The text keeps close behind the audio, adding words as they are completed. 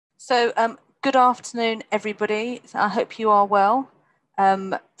Good afternoon, everybody. I hope you are well.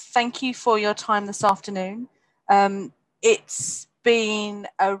 Thank you for your time this afternoon. It's been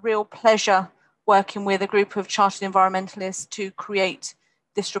a real pleasure working with a group of Chartered Environmentalists to create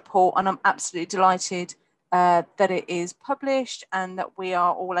this report, and I'm absolutely delighted that it is published and that we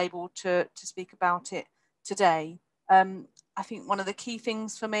are all able to speak about it today. I think one of the key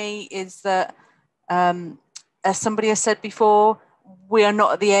things for me is that, as somebody has said before, we are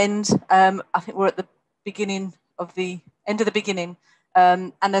not at the end. I think we're at the beginning of the end of the beginning.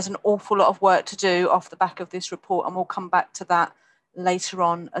 And there's an awful lot of work to do off the back of this report, and we'll come back to that later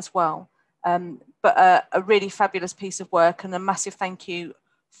on as well. But a really fabulous piece of work, and a massive thank you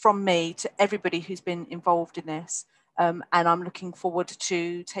from me to everybody who's been involved in this. And I'm looking forward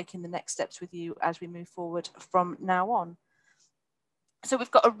to taking the next steps with you as we move forward from now on. So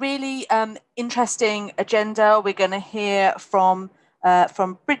we've got a really interesting agenda. We're going to hear from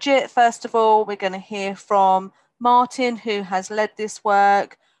Bridget, first of all. We're going to hear from Martin, who has led this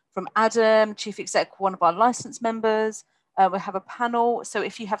work, from Adam, Chief Exec, one of our licensed members. We'll have a panel. So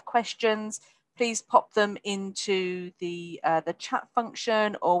if you have questions, please pop them into the chat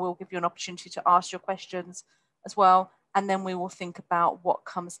function, or we'll give you an opportunity to ask your questions as well. And then we will think about what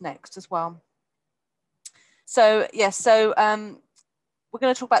comes next as well. So, yes, we're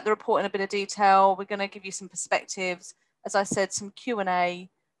going to talk about the report in a bit of detail. We're going to give you some perspectives, as I said, some Q&A,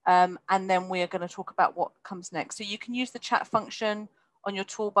 and then we are going to talk about what comes next. So you can use the chat function on your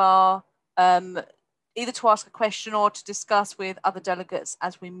toolbar, either to ask a question or to discuss with other delegates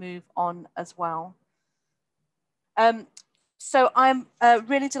as we move on as well. So I'm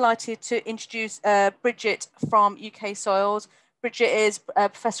really delighted to introduce Bridget from UK Soils. Bridget is a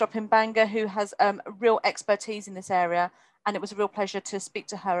professor up in Bangor who has real expertise in this area, and it was a real pleasure to speak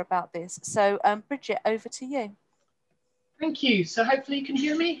to her about this. So Bridget, over to you. Thank you. So hopefully you can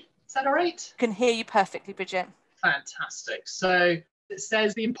hear me. Is that all right? Can hear you perfectly, Bridget. Fantastic. So it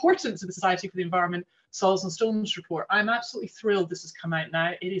says the importance of the Society for the Environment, Soils and Stones report. I'm absolutely thrilled this has come out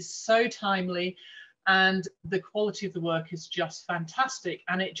now. It is so timely, and the quality of the work is just fantastic.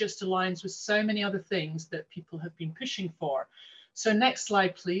 And it just aligns with so many other things that people have been pushing for. So next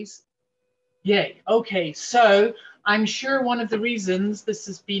slide, please. Yay. Okay, so I'm sure one of the reasons this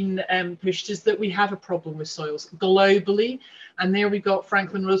has been pushed is that we have a problem with soils globally. And there we got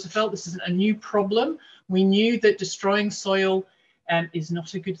Franklin Roosevelt. This isn't a new problem. We knew that destroying soil is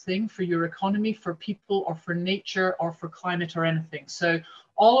not a good thing for your economy, for people, or for nature, or for climate, or anything. So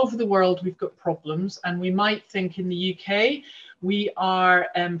all over the world, we've got problems. And we might think in the UK, we are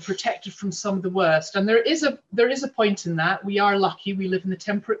protected from some of the worst. And there is a point in that. We are lucky. We live in the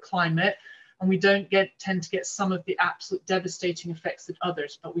temperate climate, and we don't tend to get some of the absolute devastating effects of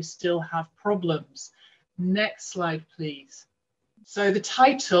others, but we still have problems. Next slide, please. So the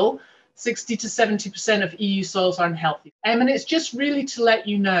title, 60 to 70% of EU soils are unhealthy. And it's just really to let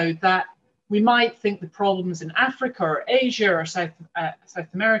you know that we might think the problems in Africa or Asia or South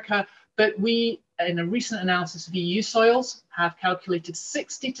America, but we, in a recent analysis of EU soils, have calculated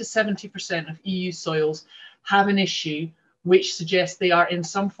 60 to 70% of EU soils have an issue which suggests they are in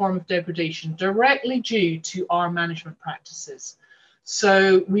some form of degradation directly due to our management practices.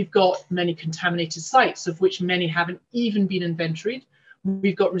 So we've got many contaminated sites, of which many haven't even been inventoried.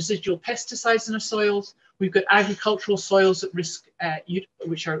 We've got residual pesticides in our soils. We've got agricultural soils at risk,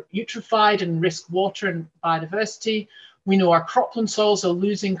 which are eutrophied and risk water and biodiversity. We know our cropland soils are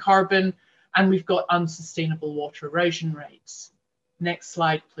losing carbon, and we've got unsustainable water erosion rates. Next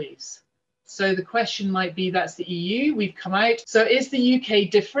slide, please. So the question might be, that's the EU, we've come out. So is the UK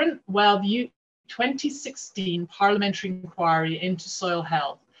different? Well, the 2016 parliamentary inquiry into soil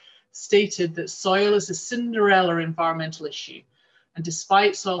health stated that soil is a Cinderella environmental issue. And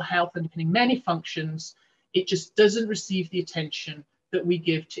despite soil health underpinning many functions, it just doesn't receive the attention that we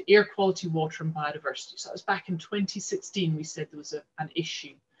give to air quality, water and biodiversity. So that was back in 2016, we said there was an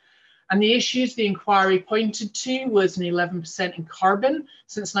issue. And the issues the inquiry pointed to was an 11% in carbon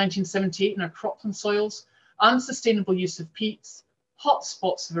since 1978 in our cropland soils, unsustainable use of peats,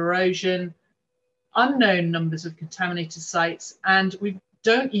 hotspots of erosion, unknown numbers of contaminated sites, and we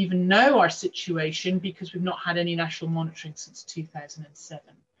don't even know our situation because we've not had any national monitoring since 2007.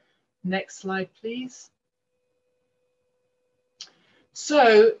 Next slide, please.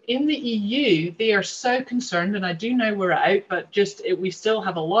 So in the EU, they are so concerned, and I do know we're out, but we still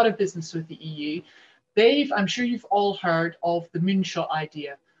have a lot of business with the EU. I'm sure you've all heard of the moonshot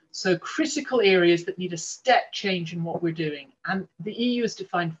idea. So critical areas that need a step change in what we're doing. And the EU has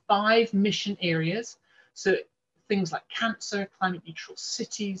defined 5 mission areas. So things like cancer, climate neutral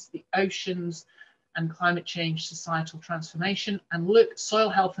cities, the oceans, and climate change, societal transformation. And look, soil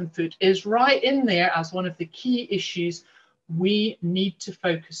health and food is right in there as one of the key issues we need to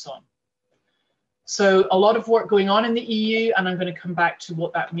focus on. So a lot of work going on in the EU, and I'm going to come back to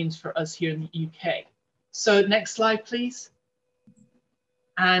what that means for us here in the UK. So next slide, please.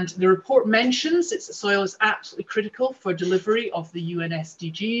 And the report mentions that soil is absolutely critical for delivery of the UN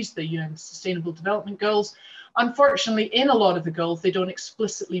SDGs, the UN Sustainable Development Goals. Unfortunately, in a lot of the goals, they don't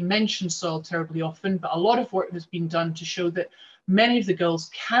explicitly mention soil terribly often, but a lot of work has been done to show that many of the goals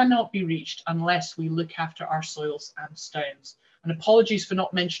cannot be reached unless we look after our soils and stones. And apologies for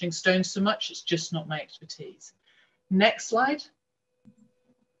not mentioning stones so much, it's just not my expertise. Next slide.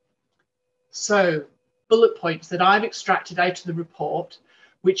 So, bullet points that I've extracted out of the report,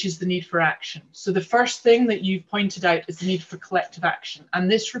 which is the need for action. So the first thing that you've pointed out is the need for collective action. And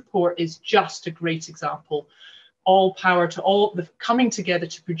this report is just a great example. All power to all, the coming together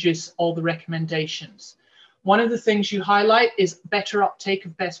to produce all the recommendations. One of the things you highlight is better uptake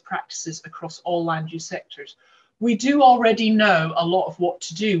of best practices across all land use sectors. We do already know a lot of what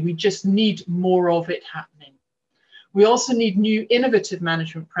to do. We just need more of it happening. We also need new innovative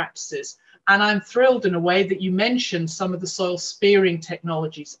management practices. And I'm thrilled in a way that you mentioned some of the soil sparing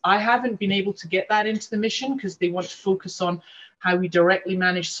technologies. I haven't been able to get that into the mission because they want to focus on how we directly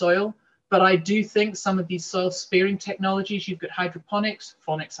manage soil. But I do think some of these soil sparing technologies, you've got hydroponics,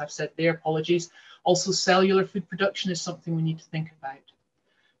 phonics, I've said there, apologies. Also cellular food production is something we need to think about.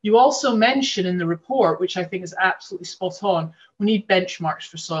 You also mention in the report, which I think is absolutely spot on, we need benchmarks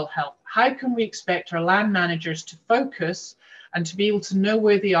for soil health. How can we expect our land managers to focus and to be able to know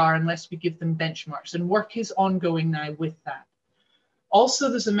where they are unless we give them benchmarks? And work is ongoing now with that. Also,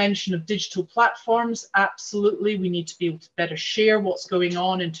 there's a mention of digital platforms. Absolutely, we need to be able to better share what's going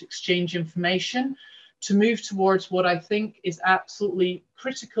on and to exchange information to move towards what I think is absolutely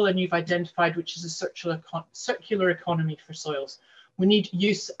critical and you've identified, which is a circular economy for soils. We need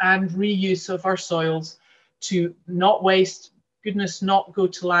use and reuse of our soils to not waste, goodness, not go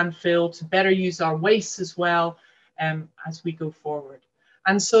to landfill, to better use our wastes as well as we go forward.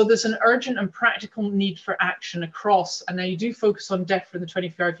 And so there's an urgent and practical need for action across, and now you do focus on DEFRA in the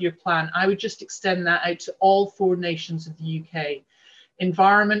 25-year plan. I would just extend that out to all 4 nations of the UK.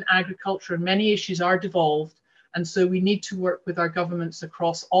 Environment, agriculture, and many issues are devolved, and so we need to work with our governments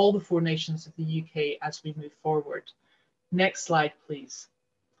across all the 4 nations of the UK as we move forward. Next slide, please.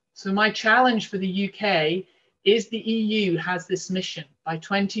 So my challenge for the UK is the EU has this mission. By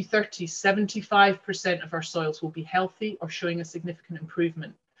 2030, 75% of our soils will be healthy or showing a significant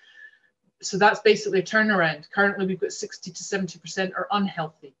improvement. So that's basically a turnaround. Currently, we've got 60 to 70% are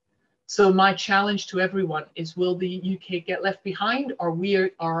unhealthy. So my challenge to everyone is, will the UK get left behind, or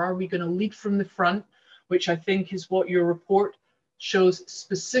are we going to lead from the front, which I think is what your report shows,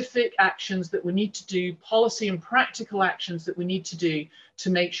 specific actions that we need to do, policy and practical actions that we need to do to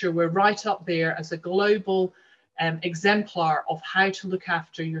make sure we're right up there as a global exemplar of how to look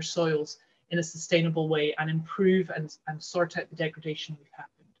after your soils in a sustainable way and improve and sort out the degradation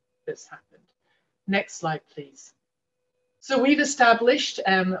that's happened. Next slide, please. So we've established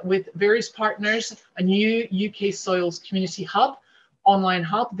with various partners a new UK Soils Community Hub, online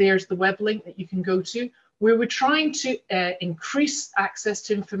hub. There's the web link that you can go to, where we're trying to increase access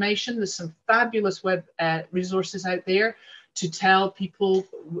to information. There's some fabulous web resources out there to tell people,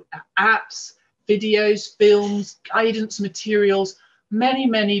 apps, videos, films, guidance materials,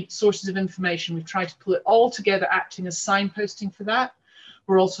 many sources of information. We've tried to pull it all together, acting as signposting for that.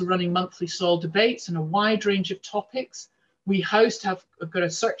 We're also running monthly soil debates on a wide range of topics. We have got a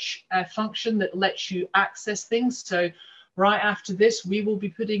search function that lets you access things. So right after this, we will be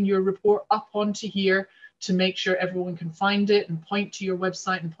putting your report up onto here to make sure everyone can find it and point to your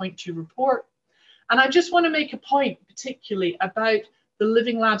website and point to your report. And I just want to make a point particularly about the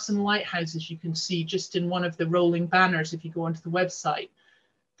living labs and lighthouses. You can see just in one of the rolling banners if you go onto the website,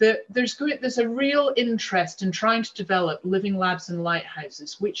 that there's a real interest in trying to develop living labs and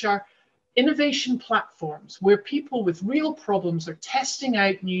lighthouses, which are innovation platforms where people with real problems are testing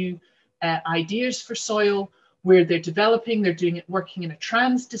out new ideas for soil, where they're developing, they're doing it, working in a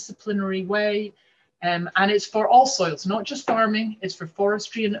transdisciplinary way. And it's for all soils, not just farming, it's for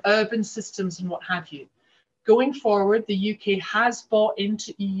forestry and urban systems and what have you. Going forward, the UK has bought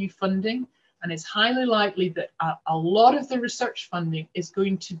into EU funding, and it's highly likely that a lot of the research funding is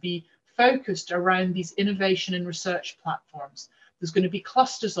going to be focused around these innovation and research platforms. There's going to be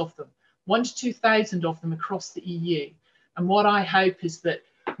clusters of them, 1,000 to 2,000 of them across the EU. And what I hope is that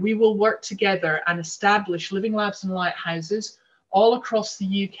we will work together and establish living labs and lighthouses all across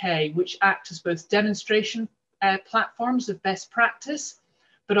the UK, which act as both demonstration platforms of best practice,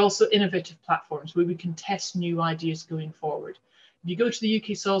 but also innovative platforms where we can test new ideas going forward. If you go to the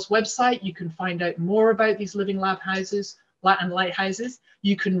UK Soils website, you can find out more about these living lab houses and lighthouses.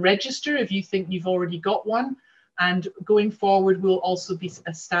 You can register if you think you've already got one. And going forward, we'll also be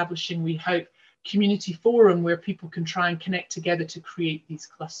establishing, we hope, community forum where people can try and connect together to create these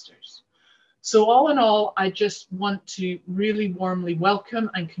clusters. So all in all, I just want to really warmly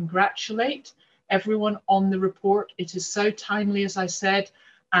welcome and congratulate everyone on the report. It is so timely, as I said,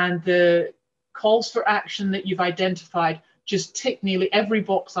 and the calls for action that you've identified just tick nearly every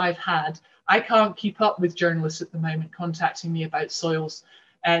box I've had. I can't keep up with journalists at the moment contacting me about soils.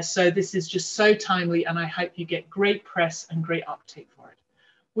 So this is just so timely, and I hope you get great press and great uptake for it.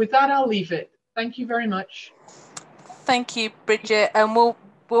 With that, I'll leave it. Thank you very much. Thank you, Bridget, and we'll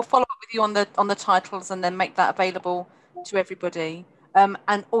follow up with you on the titles and then make that available to everybody.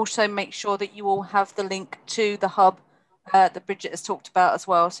 And also make sure that you all have the link to the hub that Bridget has talked about as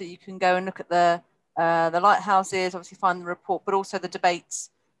well, so you can go and look at the lighthouses, obviously find the report, but also the debates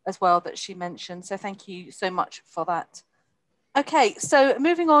as well that she mentioned. So thank you so much for that. Okay, so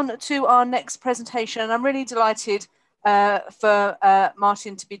moving on to our next presentation, and I'm really delighted for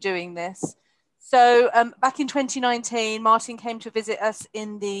Martin to be doing this. So back in 2019, Martin came to visit us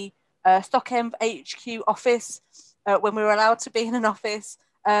in the SocEnv HQ office when we were allowed to be in an office,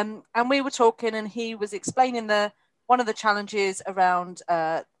 and we were talking, and he was explaining one of the challenges around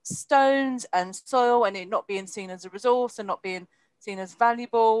stones and soil, and it not being seen as a resource and not being seen as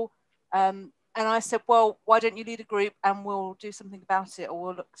valuable. And I said, well, why don't you lead a group and we'll do something about it, or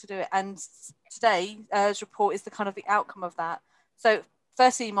we'll look to do it. And today's report is the kind of the outcome of that. So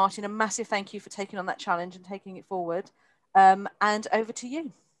firstly, Martin, a massive thank you for taking on that challenge and taking it forward. And over to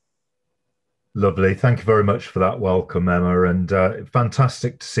you. Lovely. Thank you very much for that welcome, Emma. And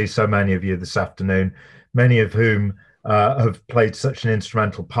fantastic to see so many of you this afternoon, many of whom have played such an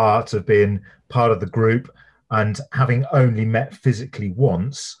instrumental part of being part of the group, and having only met physically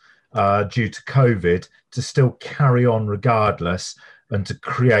once due to COVID, to still carry on regardless, and to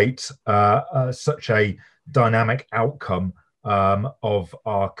create such a dynamic outcome of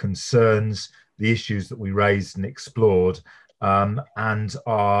our concerns, the issues that we raised and explored, and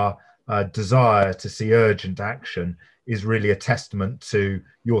our desire to see urgent action is really a testament to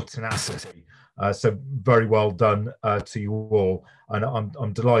your tenacity. So very well done to you all, and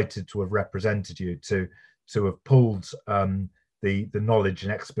I'm delighted to have represented you, to have pulled the knowledge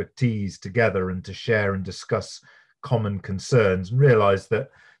and expertise together, and to share and discuss common concerns, and realise that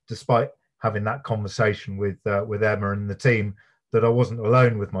despite having that conversation with Emma and the team, that I wasn't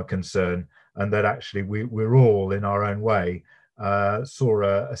alone with my concern, and that actually we're all in our own way saw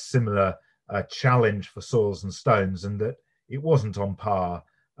a similar challenge for soils and stones, and that it wasn't on par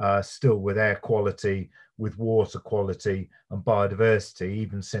still with air quality, with water quality and biodiversity,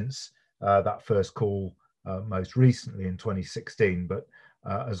 even since that first call most recently in 2016. But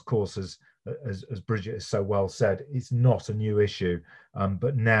of course, as Bridget has so well said, it's not a new issue,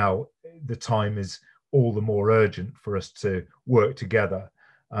 but now the time is all the more urgent for us to work together.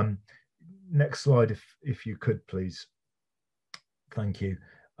 Next slide, if you could, please. Thank you.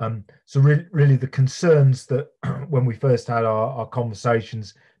 So really the concerns that when we first had our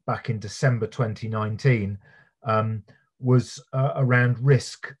conversations back in December 2019 was around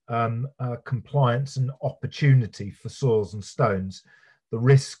risk, compliance and opportunity for soils and stones. The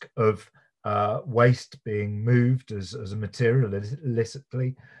risk of waste being moved as a material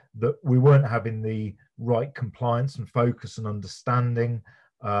illicitly, that we weren't having the right compliance and focus and understanding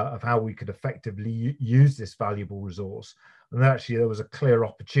of how we could effectively use this valuable resource. And actually there was a clear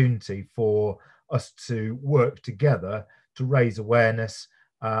opportunity for us to work together to raise awareness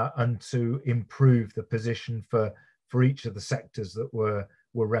and to improve the position for each of the sectors that were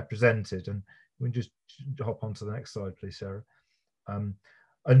represented. And we can just hop on to the next slide, please, Sarah.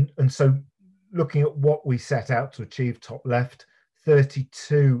 And so looking at what we set out to achieve, top left,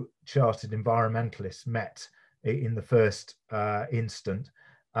 32 chartered environmentalists met in the first instant.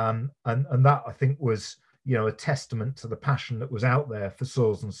 And that, I think, was, you know, a testament to the passion that was out there for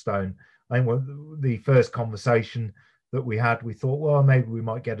soils and stone. I think the first conversation that we had, we thought, well, maybe we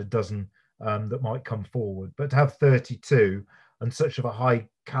might get a dozen that might come forward, but to have 32 and such of a high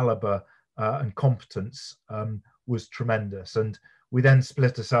caliber and competence was tremendous. And we then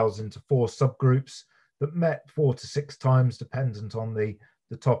split ourselves into 4 subgroups that met 4 to 6 times, dependent on the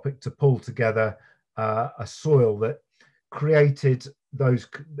topic, to pull together a soil that created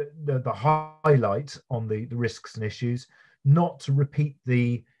the highlight on the risks and issues, not to repeat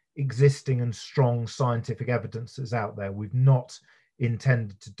the existing and strong scientific evidence that's out there. We've not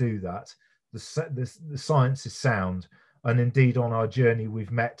intended to do that. The science is sound, And indeed, on our journey,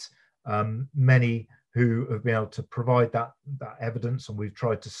 we've met many who have been able to provide that evidence, and we've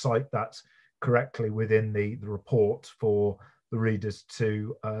tried to cite that correctly within the report for the readers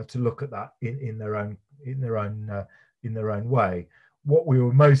to look at that in their own way. What we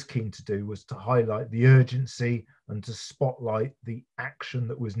were most keen to do was to highlight the urgency and to spotlight the action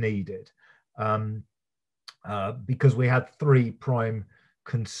that was needed, because we had three prime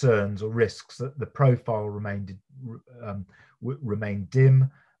concerns or risks: that the profile remained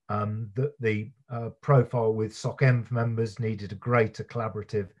dim, that the profile with SocEnv members needed a greater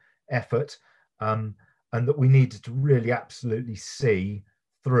collaborative effort, and that we needed to really absolutely see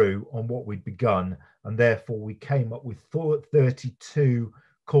through on what we'd begun. And therefore we came up with 32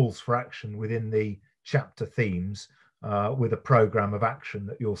 calls for action within the chapter themes, with a programme of action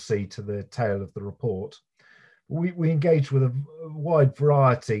that you'll see to the tail of the report. We engaged with a wide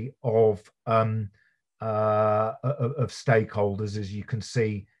variety of stakeholders, as you can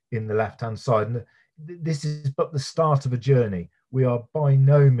see in the left-hand side. And this is but the start of a journey. We are by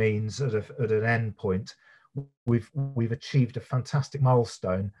no means at an end point. We've achieved a fantastic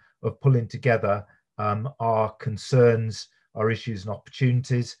milestone of pulling together our concerns, our issues and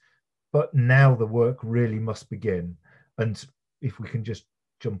opportunities, but now the work really must begin. And if we can just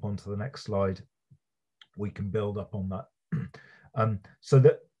jump onto the next slide, we can build up on that. So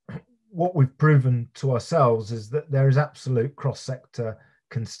that what we've proven to ourselves is that there is absolute cross-sector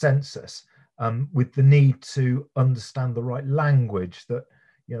consensus, with the need to understand the right language, that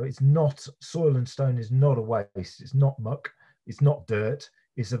it's not, soil and stone is not a waste, it's not muck, it's not dirt,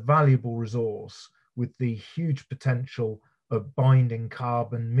 it's a valuable resource with the huge potential of binding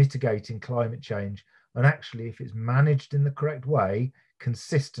carbon, mitigating climate change, and actually, if it's managed in the correct way,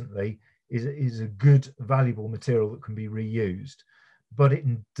 consistently, is a good, valuable material that can be reused. But it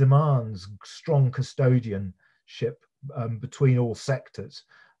demands strong custodianship between all sectors,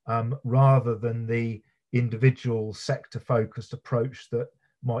 rather than the individual sector-focused approach that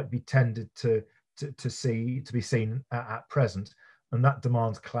might be tended to be seen at present, and that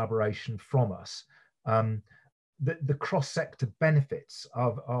demands collaboration from us. The cross-sector benefits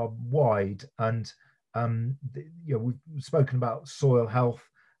are wide, and we've spoken about soil health.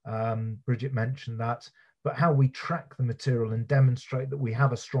 Bridget mentioned that, but how we track the material and demonstrate that we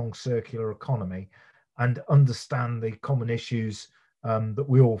have a strong circular economy and understand the common issues that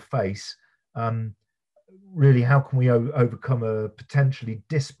we all face. Really, how can we overcome a potentially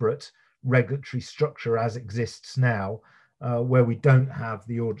disparate regulatory structure as exists now, where we don't have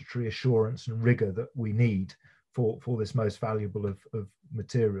the auditory assurance and rigour that we need for this most valuable of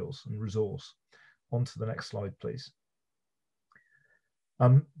materials and resource. On to the next slide, please.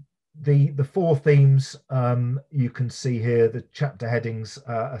 The four themes you can see here, the chapter headings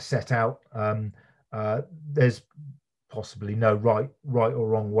are set out. There's possibly no right or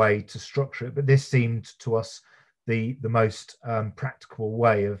wrong way to structure it, but this seemed to us the most practical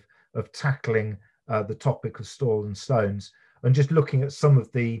way of tackling the topic of soil and stones, and just looking at some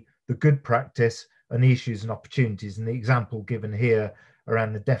of the good practice and the issues and opportunities. And the example given here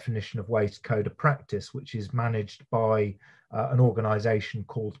around the definition of waste code of practice, which is managed by an organisation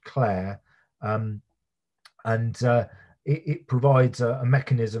called Clare, it provides a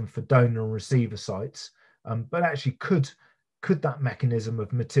mechanism for donor and receiver sites, but actually could that mechanism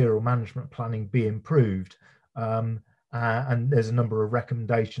of material management planning be improved? And there's a number of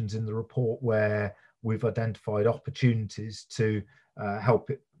recommendations in the report where we've identified opportunities to help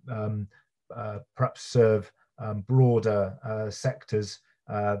it perhaps serve broader sectors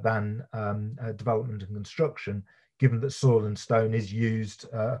than development and construction, given that soil and stone is used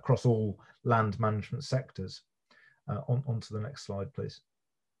across all land management sectors. On to the next slide, please.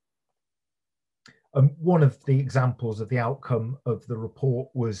 One of the examples of the outcome of the report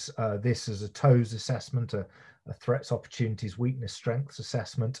was this as a TOES assessment, a threats, opportunities, weakness, strengths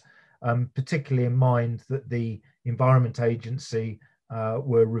assessment, particularly in mind that the Environment Agency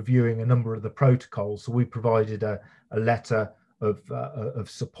were reviewing a number of the protocols. So we provided a letter of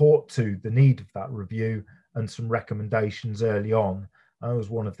support to the need of that review and some recommendations early on. That was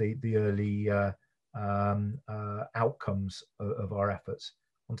one of the early outcomes of our efforts.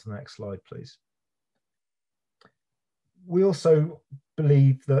 On to the next slide, please. We also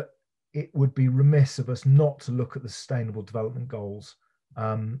believe that it would be remiss of us not to look at the Sustainable Development Goals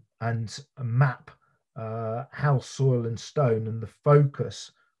and map how soil and stone and the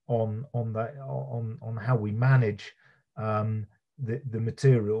focus on how we manage the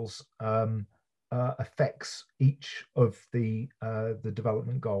materials affects each of the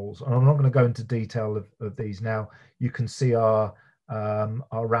development goals. And I'm not going to go into detail of these now. You can see our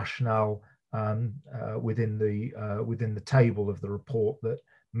rationale within the table of the report that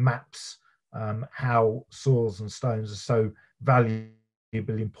maps how soils and stones are so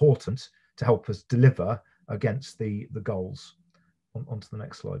valuably important to help us deliver against the goals. Onto the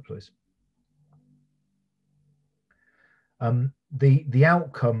next slide, please. The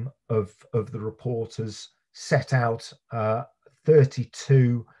outcome of the report has set out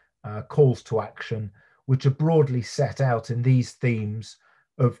 32 calls to action, which are broadly set out in these themes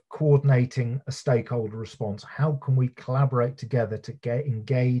of coordinating a stakeholder response. How can we collaborate together to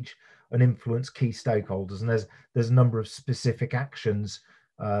engage and influence key stakeholders? And there's a number of specific actions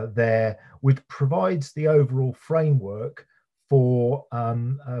there, which provides the overall framework for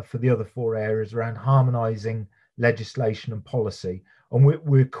the other 4 areas around harmonising legislation and policy. And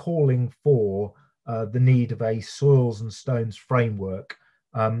we're calling for the need of a soils and stones framework,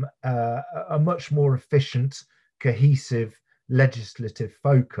 a much more efficient, cohesive legislative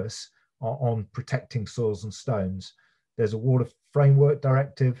focus on protecting soils and stones. There's a water framework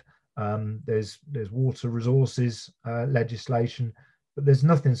directive, there's water resources legislation, but there's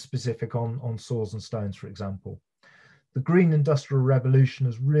nothing specific on soils and stones, for example. The green industrial revolution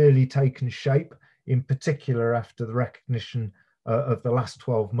has really taken shape, in particular after the recognition of the last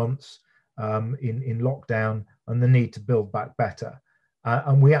 12 months in lockdown and the need to build back better.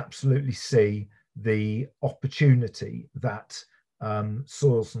 And we absolutely see the opportunity that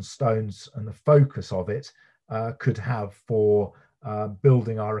soils and stones and the focus of it could have for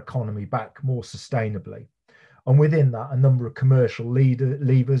building our economy back more sustainably. And within that, a number of commercial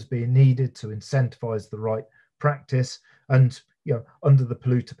levers being needed to incentivise the right practice and, under the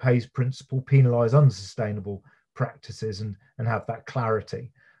polluter pays principle, penalise unsustainable practices and have that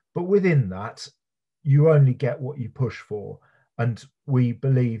clarity. But within that, you only get what you push for. And we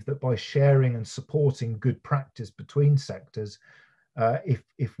believe that by sharing and supporting good practice between sectors,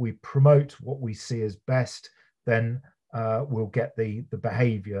 if we promote what we see as best, then we'll get the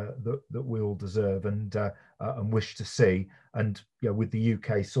behaviour that we all deserve and wish to see. And with the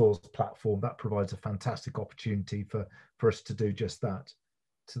UK Soils platform, that provides a fantastic opportunity for us to do just that.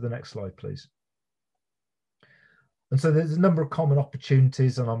 To the next slide, please. And so there's a number of common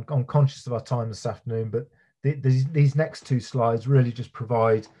opportunities, and I'm conscious of our time this afternoon, but these next 2 slides really just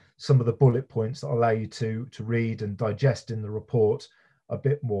provide some of the bullet points that allow you to read and digest in the report a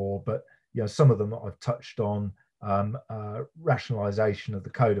bit more. But some of them that I've touched on, rationalisation of the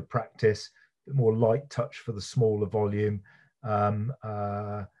code of practice, a more light touch for the smaller volume, and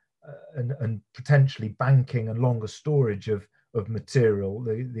potentially banking and longer storage of material.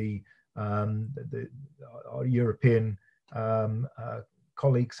 Our European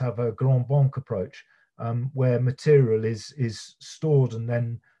colleagues have a grand bank approach, where material is stored and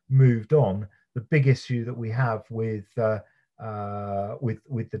then moved on. The big issue that we have with the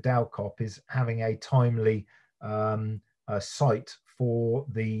DAOCOP is having a timely site for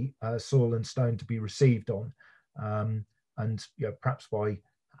the soil and stone to be received on, and perhaps by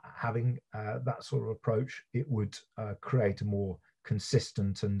having that sort of approach, it would create a more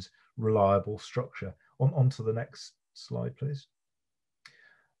consistent and reliable structure. On to the next slide, please.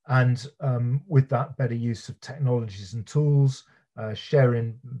 And with that, better use of technologies and tools,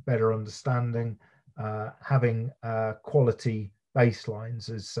 sharing better understanding, having quality baselines,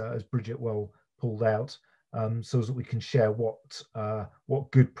 as Bridget well pulled out, so that we can share what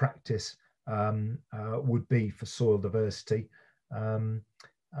good practice would be for soil diversity.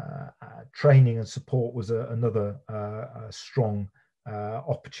 Training and support was another strong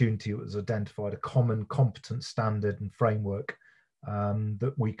opportunity that was identified, a common competence standard and framework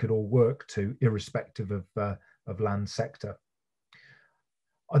that we could all work to, irrespective of land sector.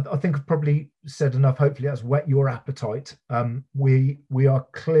 I think I've probably said enough. Hopefully that's whet your appetite. We are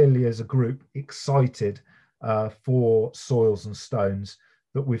clearly as a group excited for soils and stones,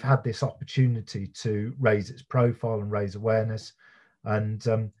 that we've had this opportunity to raise its profile and raise awareness. And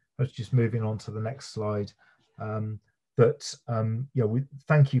I was just moving on to the next slide. We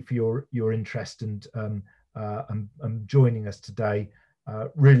thank you for your interest and joining us today.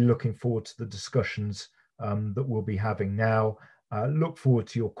 Really looking forward to the discussions that we'll be having now. Look forward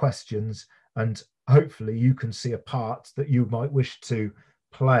to your questions, and hopefully you can see a part that you might wish to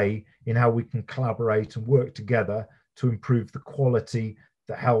play in how we can collaborate and work together to improve the quality,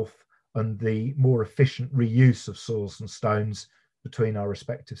 the health, and the more efficient reuse of soils and stones between our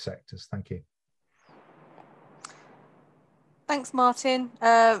respective sectors. Thank you. Thanks, Martin.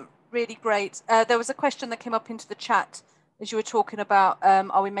 Really great. There was a question that came up into the chat as you were talking about,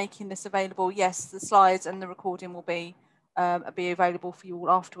 are we making this available? Yes, the slides and the recording will be available for you all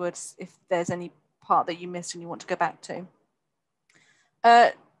afterwards if there's any part that you missed and you want to go back to.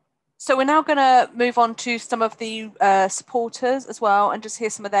 So we're now going to move on to some of the supporters as well and just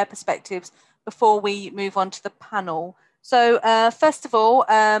hear some of their perspectives before we move on to the panel. So first of all,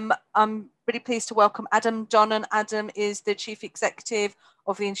 I'm really pleased to welcome Adam Donnan. Adam is the Chief Executive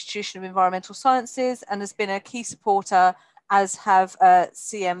of the Institution of Environmental Sciences and has been a key supporter, as have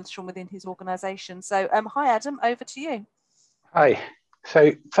CEnv from within his organisation. So hi Adam, over to you. Hi.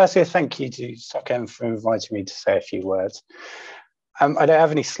 So firstly, thank you to SocEnv for inviting me to say a few words. I don't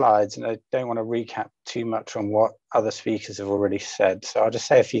have any slides and I don't want to recap too much on what other speakers have already said. So I'll just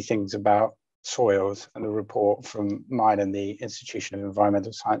say a few things about soils and the report from mine and the Institution of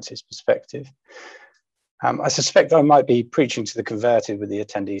Environmental Sciences perspective. I suspect I might be preaching to the converted with the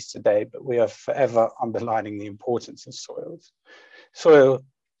attendees today, but we are forever underlining the importance of soils. Soil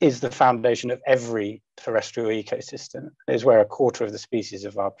is the foundation of every terrestrial ecosystem. It is where a quarter of the species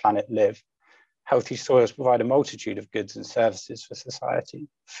of our planet live. Healthy soils provide a multitude of goods and services for society: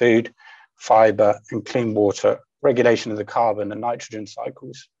 food, fiber and clean water, regulation of the carbon and nitrogen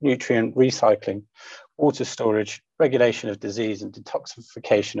cycles, nutrient recycling, water storage, regulation of disease and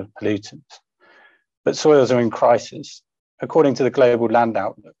detoxification of pollutants. But soils are in crisis. According to the Global Land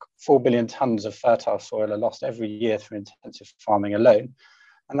Outlook, 4 billion tonnes of fertile soil are lost every year through intensive farming alone.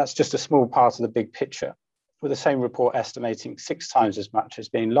 And that's just a small part of the big picture, with the same report estimating 6 times as much as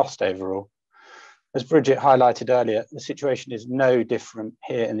being lost overall. As Bridget highlighted earlier, the situation is no different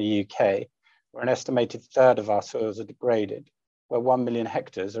here in the UK, where an estimated third of our soils are degraded, where 1 million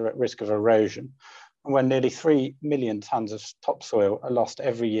hectares are at risk of erosion, and where nearly 3 million tonnes of topsoil are lost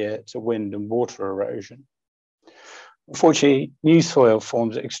every year to wind and water erosion. Unfortunately, new soil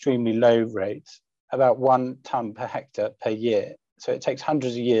forms at extremely low rates, about 1 tonne per hectare per year, so it takes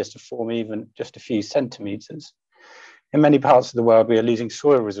hundreds of years to form even just a few centimetres. In many parts of the world, we are losing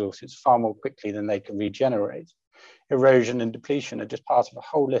soil resources far more quickly than they can regenerate. Erosion and depletion are just part of a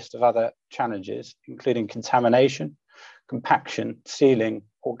whole list of other challenges, including contamination, compaction, sealing,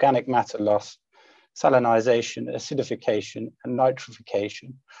 organic matter loss, salinisation, acidification, and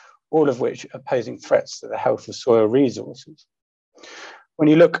nitrification, all of which are posing threats to the health of soil resources. When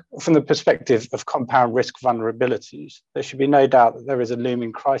you look from the perspective of compound risk vulnerabilities, there should be no doubt that there is a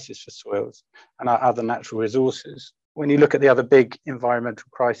looming crisis for soils and our other natural resources. When you look at the other big environmental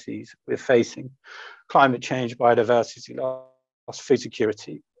crises we're facing, climate change, biodiversity loss, food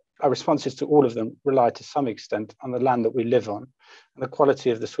security, our responses to all of them rely to some extent on the land that we live on and the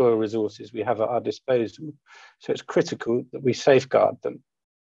quality of the soil resources we have at our disposal. So it's critical that we safeguard them.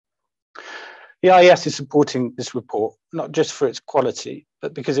 The IES is supporting this report, not just for its quality,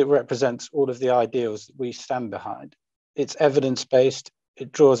 but because it represents all of the ideals that we stand behind. It's evidence-based,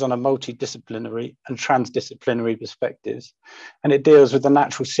 it draws on a multidisciplinary and transdisciplinary perspectives, and it deals with the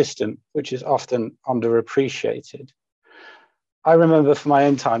natural system, which is often underappreciated. I remember from my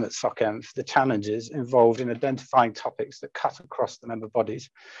own time at SocEnv the challenges involved in identifying topics that cut across the member bodies,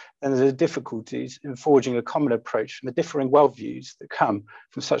 and the difficulties in forging a common approach from the differing worldviews that come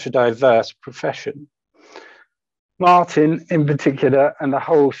from such a diverse profession. Martin, in particular, and the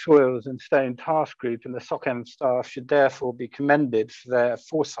whole Soils and Stone Task Group and the SocEnv staff should therefore be commended for their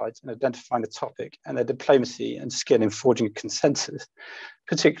foresight in identifying the topic and their diplomacy and skill in forging a consensus,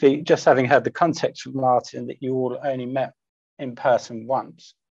 particularly just having heard the context from Martin that you all only met in person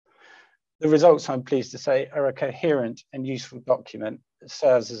once. The results, I'm pleased to say, are a coherent and useful document that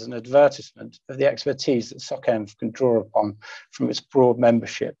serves as an advertisement of the expertise that SocEnv can draw upon from its broad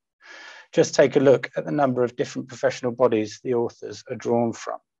membership. Just take a look at the number of different professional bodies the authors are drawn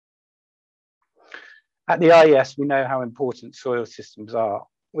from. At the IES, we know how important soil systems are,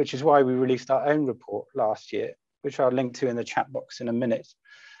 which is why we released our own report last year, which I'll link to in the chat box in a minute,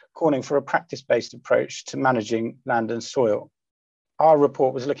 calling for a practice-based approach to managing land and soil. Our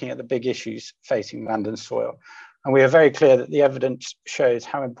report was looking at the big issues facing land and soil, and we are very clear that the evidence shows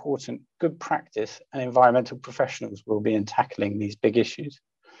how important good practice and environmental professionals will be in tackling these big issues.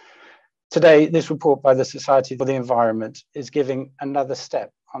 Today, this report by the Society for the Environment is giving another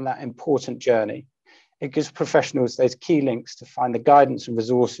step on that important journey. It gives professionals those key links to find the guidance and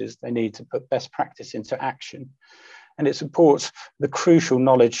resources they need to put best practice into action. And it supports the crucial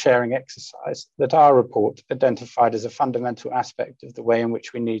knowledge sharing exercise that our report identified as a fundamental aspect of the way in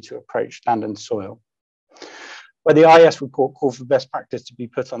which we need to approach land and soil. Where the IES report called for best practice to be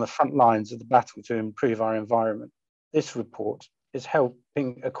put on the front lines of the battle to improve our environment, this report is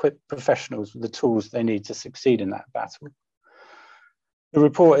helping equip professionals with the tools they need to succeed in that battle. The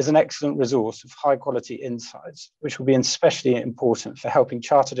report is an excellent resource of high quality insights, which will be especially important for helping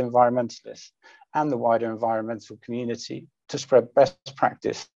chartered environmentalists and the wider environmental community to spread best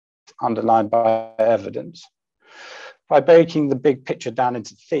practice underlined by evidence. By breaking the big picture down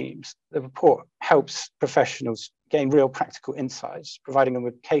into themes, the report helps professionals gain real practical insights, providing them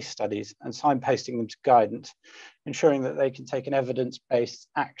with case studies and signposting them to guidance, ensuring that they can take an evidence-based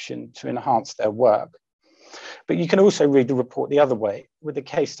action to enhance their work. But you can also read the report the other way, with the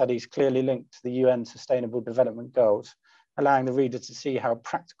case studies clearly linked to the UN Sustainable Development Goals, allowing the reader to see how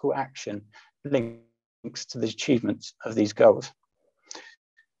practical action links to the achievements of these goals.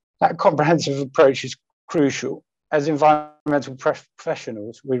 That comprehensive approach is crucial. As environmental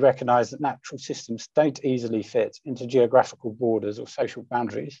professionals, we recognise that natural systems don't easily fit into geographical borders or social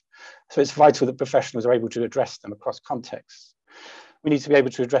boundaries. So it's vital that professionals are able to address them across contexts. We need to be able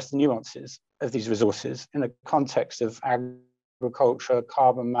to address the nuances of these resources in the context of agriculture,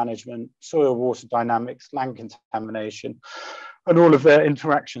 carbon management, soil water dynamics, land contamination, and all of their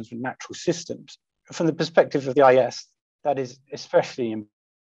interactions with natural systems. From the perspective of the IS, that is especially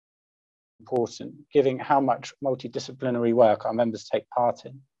important, given how much multidisciplinary work our members take part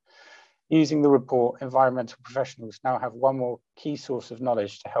in. Using the report, environmental professionals now have one more key source of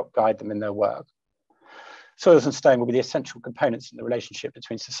knowledge to help guide them in their work. Soils and stone will be the essential components in the relationship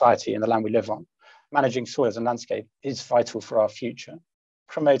between society and the land we live on. Managing soils and landscape is vital for our future.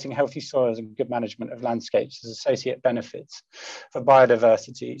 Promoting healthy soils and good management of landscapes has associate benefits for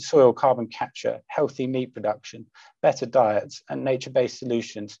biodiversity, soil carbon capture, healthy meat production, better diets, and nature-based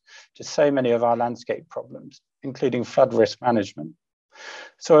solutions to so many of our landscape problems, including flood risk management.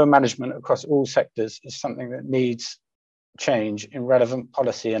 Soil management across all sectors is something that needs change in relevant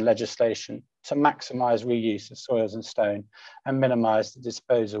policy and legislation to maximise reuse of soils and stone and minimise the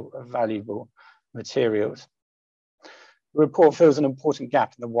disposal of valuable materials. The report fills an important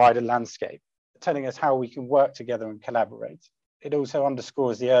gap in the wider landscape, telling us how we can work together and collaborate. It also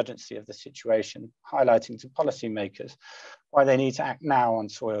underscores the urgency of the situation, highlighting to policymakers why they need to act now on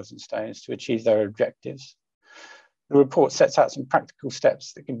soils and stones to achieve their objectives. The report sets out some practical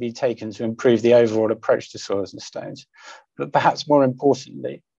steps that can be taken to improve the overall approach to soils and stones, but perhaps more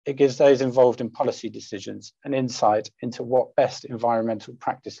importantly, it gives those involved in policy decisions an insight into what best environmental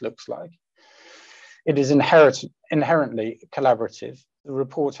practice looks like. It is inherently collaborative. The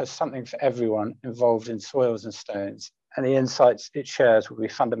report has something for everyone involved in soils and stones, and the insights it shares will be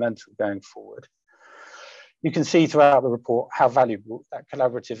fundamental going forward. You can see throughout the report how valuable that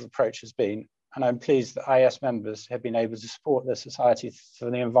collaborative approach has been, and I'm pleased that IS members have been able to support the Society for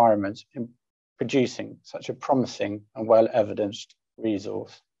the Environment in producing such a promising and well-evidenced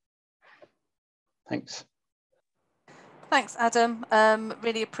resource. Thanks. Thanks, Adam.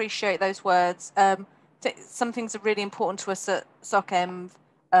 Really appreciate those words. Some things are really important to us at SocEnv.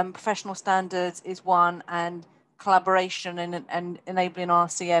 Professional standards is one, and collaboration and enabling our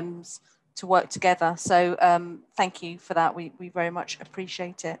CMs to work together. So thank you for that. We very much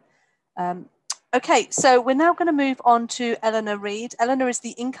appreciate it. Okay, so we're now going to move on to Eleanor Reid. Eleanor is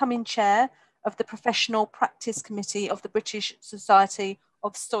the incoming chair of the Professional Practice Committee of the British Society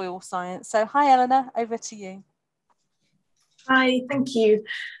of Soil Science. So hi, Eleanor, over to you. Hi, thank you.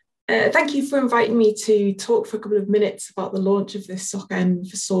 Thank you for inviting me to talk for a couple of minutes about the launch of this SocEnv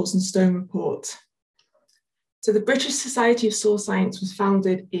for Soils and Stone report. So the British Society of Soil Science was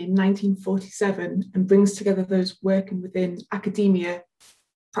founded in 1947 and brings together those working within academia,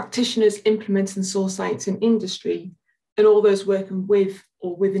 practitioners implementing soil science in industry, and all those working with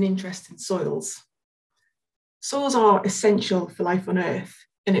or with an interest in soils. Soils are essential for life on Earth,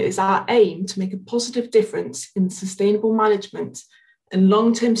 and it is our aim to make a positive difference in the sustainable management and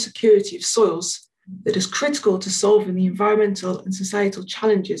long-term security of soils that is critical to solving the environmental and societal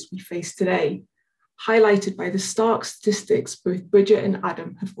challenges we face today, highlighted by the stark statistics both Bridget and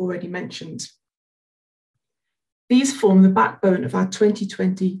Adam have already mentioned. These form the backbone of our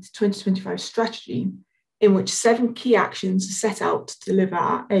 2020 to 2025 strategy, in which 7 key actions are set out to deliver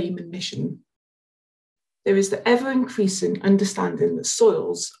our aim and mission. There is the ever-increasing understanding that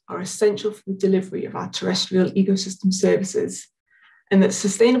soils are essential for the delivery of our terrestrial ecosystem services, and that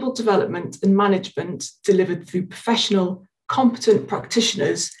sustainable development and management delivered through professional, competent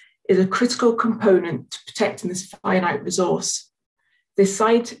practitioners is a critical component to protecting this finite resource. This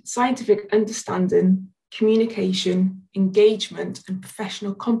scientific understanding, communication, engagement, and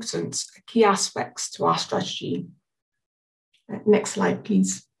professional competence are key aspects to our strategy. Next slide,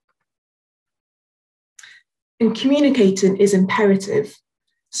 please. And communicating is imperative.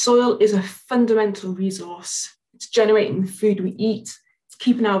 Soil is a fundamental resource. It's generating the food we eat, it's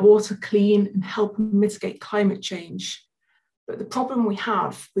keeping our water clean and helping mitigate climate change. But the problem we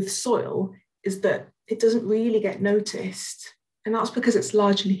have with soil is that it doesn't really get noticed, and that's because it's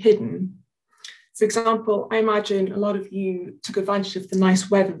largely hidden. For example, I imagine a lot of you took advantage of the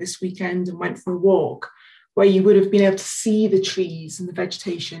nice weather this weekend and went for a walk, where you would have been able to see the trees and the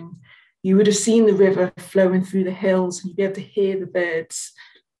vegetation. You would have seen the river flowing through the hills and you'd be able to hear the birds.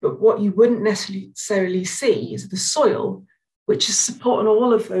 But what you wouldn't necessarily see is the soil, which is supporting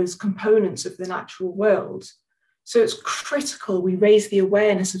all of those components of the natural world. So it's critical we raise the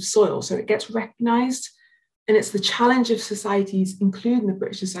awareness of soil so it gets recognised. And it's the challenge of societies, including the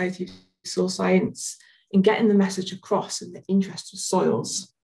British Society of Soil Science, in getting the message across in the interest of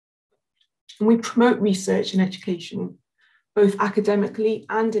soils. And we promote research and education, both academically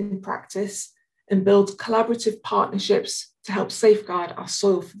and in practice, and build collaborative partnerships to help safeguard our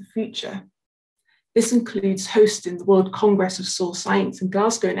soil for the future. This includes hosting the World Congress of Soil Science in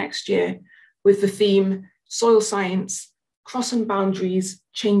Glasgow next year with the theme Soil Science, Crossing Boundaries,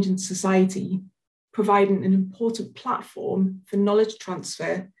 Changing Society, providing an important platform for knowledge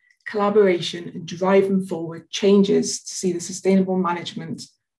transfer, collaboration, and driving forward changes to see the sustainable management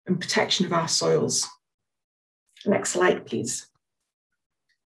and protection of our soils. Next slide, please.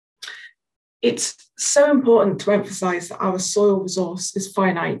 It's so important to emphasise that our soil resource is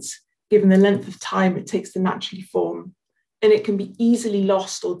finite, given the length of time it takes to naturally form, and it can be easily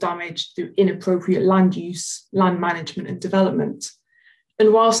lost or damaged through inappropriate land use, land management, and development.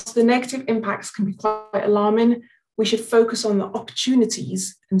 And whilst the negative impacts can be quite alarming, we should focus on the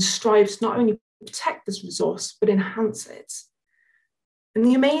opportunities and strive to not only protect this resource, but enhance it. And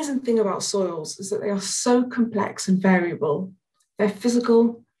the amazing thing about soils is that they are so complex and variable. Their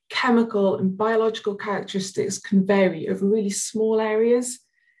physical, chemical, and biological characteristics can vary over really small areas,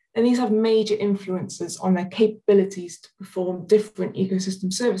 and these have major influences on their capabilities to perform different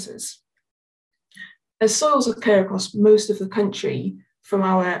ecosystem services. As soils occur across most of the country, from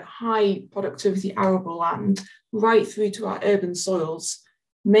our high productivity arable land right through to our urban soils,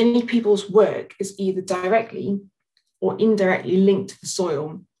 many people's work is either directly or indirectly linked to the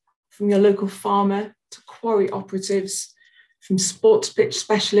soil, from your local farmer to quarry operatives, from sports pitch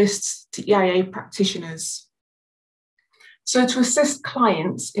specialists to EIA practitioners. So to assist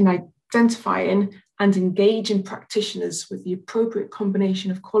clients in identifying and engaging practitioners with the appropriate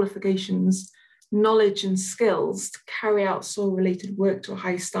combination of qualifications, knowledge and skills to carry out soil-related work to a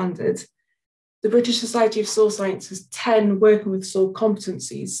high standard, the British Society of Soil Science has 10 working with soil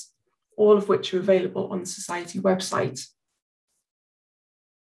competencies, all of which are available on the Society website.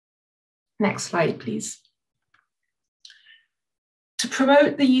 Next slide, please. To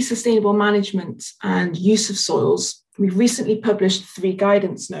promote the sustainable management and use of soils, we've recently published 3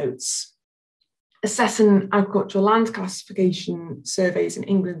 guidance notes assessing agricultural land classification surveys in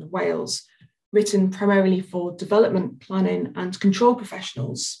England and Wales, written primarily for development planning and control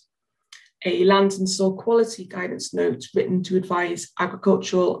professionals, a land and soil quality guidance note written to advise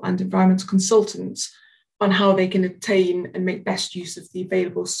agricultural and environmental consultants on how they can obtain and make best use of the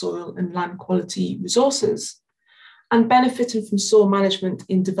available soil and land quality resources, and benefiting from soil management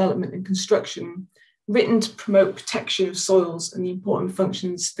in development and construction, written to promote protection of soils and the important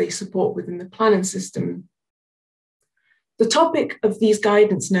functions they support within the planning system. The topic of these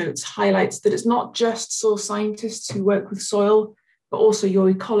guidance notes highlights that it's not just soil scientists who work with soil, but also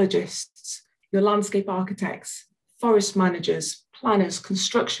your ecologists, your landscape architects, forest managers, planners,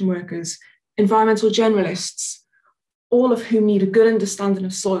 construction workers, environmental generalists, all of whom need a good understanding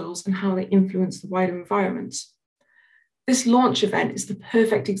of soils and how they influence the wider environment. This launch event is the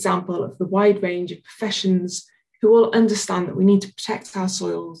perfect example of the wide range of professions who all understand that we need to protect our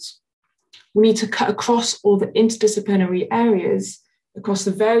soils. We need to cut across all the interdisciplinary areas across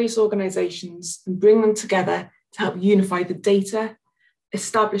the various organisations and bring them together to help unify the data,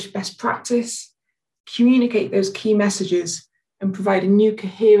 establish best practice, communicate those key messages, and provide a new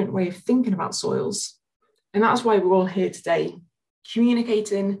coherent way of thinking about soils. And that's why we're all here today,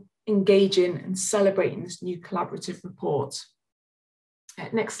 communicating, engaging, and celebrating this new collaborative report.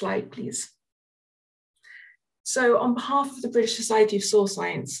 Next slide, please. So on behalf of the British Society of Soil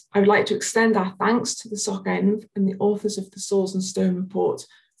Science, I would like to extend our thanks to the SocEnv and the authors of the Soils and Stone report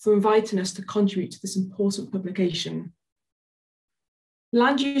for inviting us to contribute to this important publication.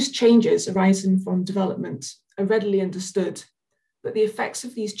 Land use changes arising from development are readily understood, but the effects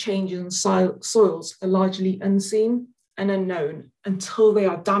of these changes on soils are largely unseen and unknown until they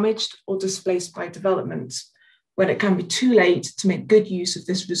are damaged or displaced by development, when it can be too late to make good use of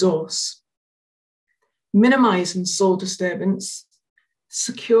this resource. Minimising soil disturbance,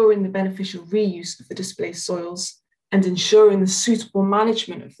 securing the beneficial reuse of the displaced soils, and ensuring the suitable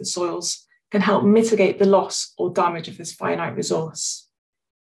management of the soils can help mitigate the loss or damage of this finite resource.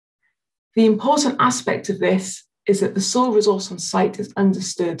 The important aspect of this is that the soil resource on site is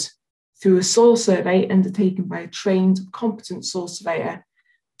understood through a soil survey undertaken by a trained, competent soil surveyor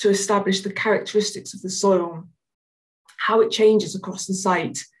to establish the characteristics of the soil, how it changes across the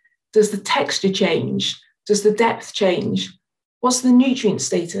site. Does the texture change? Does the depth change? What's the nutrient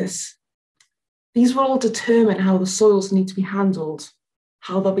status? These will all determine how the soils need to be handled,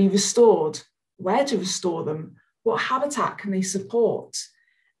 how they'll be restored, where to restore them, what habitat can they support.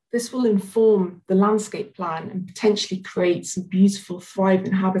 This will inform the landscape plan and potentially create some beautiful,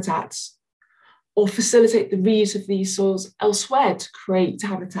 thriving habitats, or facilitate the reuse of these soils elsewhere to create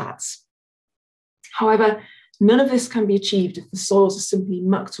habitats. However, none of this can be achieved if the soils are simply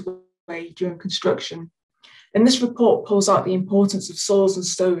mucked away during construction. And this report pulls out the importance of soils and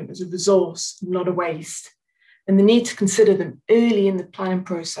stone as a resource, not a waste, and the need to consider them early in the planning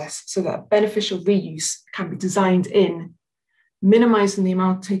process so that beneficial reuse can be designed in, minimising the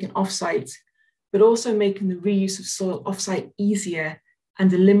amount taken off-site, but also making the reuse of soil off-site easier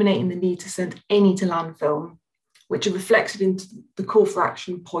and eliminating the need to send any to landfill, which are reflected into the call for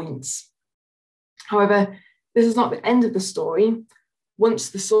action points. However, this is not the end of the story. Once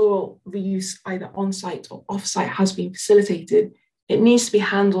the soil reuse either on-site or off-site has been facilitated, it needs to be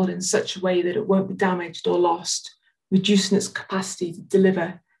handled in such a way that it won't be damaged or lost, reducing its capacity to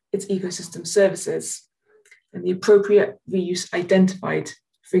deliver its ecosystem services. And the appropriate reuse identified,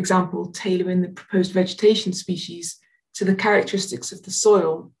 for example, tailoring the proposed vegetation species to the characteristics of the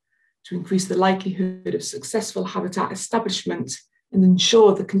soil to increase the likelihood of successful habitat establishment and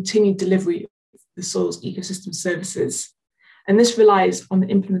ensure the continued delivery of the soil's ecosystem services. And this relies on the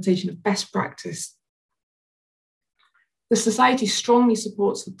implementation of best practice. The Society strongly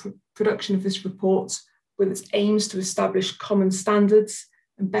supports the production of this report with its aims to establish common standards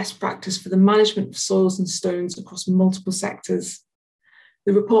and best practice for the management of soils and stones across multiple sectors.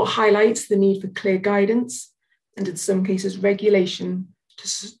 The report highlights the need for clear guidance and in some cases regulation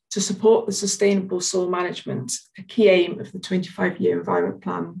to support the sustainable soil management, a key aim of the 25-year environment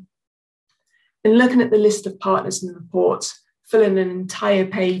plan. In looking at the list of partners in the report, filling an entire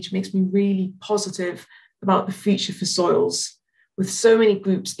page makes me really positive about the future for soils, with so many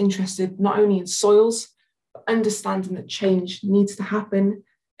groups interested not only in soils, but understanding that change needs to happen,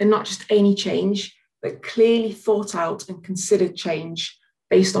 and not just any change, but clearly thought out and considered change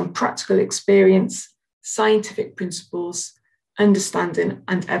based on practical experience, scientific principles, understanding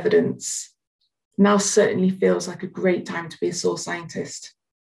and evidence. Now certainly feels like a great time to be a soil scientist.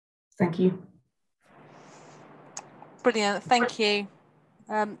 Thank you. Brilliant, thank you.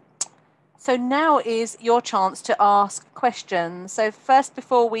 So now is your chance to ask questions. So first,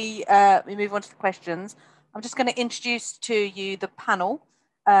 before we move on to the questions, I'm just going to introduce to you the panel.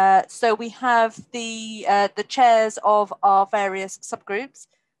 So we have the chairs of our various subgroups.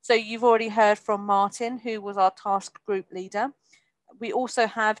 So you've already heard from Martin, who was our task group leader. We also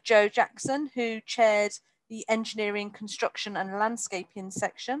have Joe Jackson, who chaired the engineering, construction and landscaping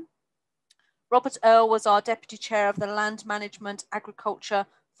section. Robert Earle was our deputy chair of the land management, agriculture,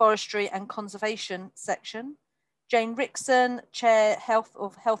 forestry and conservation section. Jane Rickson, chair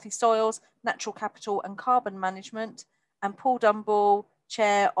of healthy soils, natural capital and carbon management. And Paul Dumble,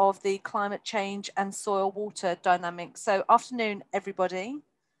 chair of the climate change and soil water dynamics. So afternoon, everybody.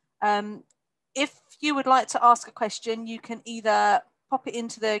 If you would like to ask a question, you can either pop it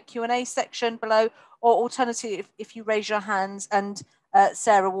into the Q&A section below, or alternatively, if you raise your hands, and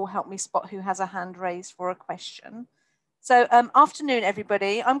Sarah will help me spot who has a hand raised for a question. So afternoon,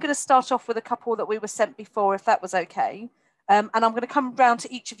 everybody. I'm going to start off with a couple that we were sent before, if that was okay. And I'm going to come round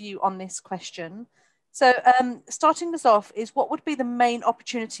to each of you on this question. So starting us off is, what would be the main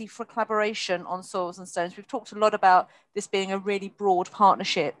opportunity for collaboration on soils and stones? We've talked a lot about this being a really broad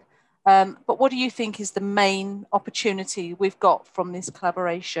partnership. But what do you think is the main opportunity we've got from this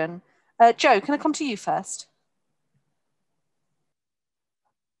collaboration? Joe, can I come to you first?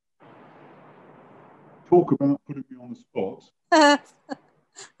 Talk about putting me on the spot.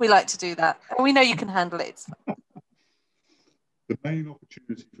 We like to do that. We know you can handle it. The main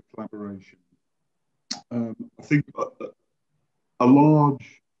opportunity for collaboration. I think a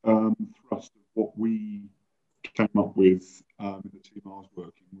large thrust of what we came up with in the team I was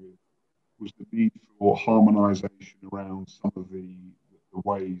working with was the need for harmonisation around some of the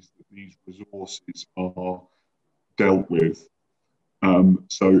ways that these resources are dealt with.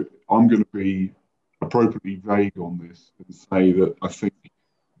 So I'm going to be appropriately vague on this and say that I think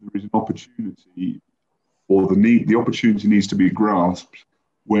there is an opportunity, or the opportunity needs to be grasped,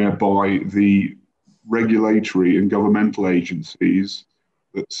 whereby the regulatory and governmental agencies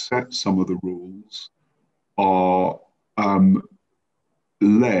that set some of the rules are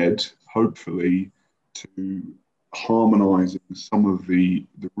led, hopefully, to harmonising some of the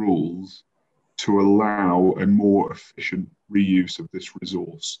rules to allow a more efficient reuse of this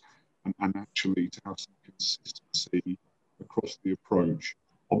resource, and actually to have some consistency across the approach.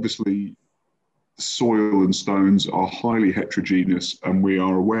 Obviously, soil and stones are highly heterogeneous, and we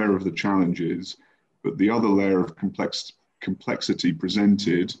are aware of the challenges, but the other layer of complexity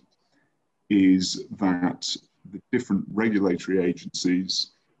presented is that the different regulatory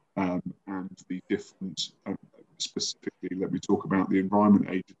agencies and the different, specifically, let me talk about the Environment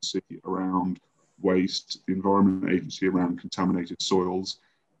Agency around waste, the Environment Agency around contaminated soils,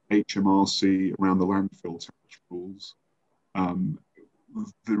 HMRC around the landfill tax rules.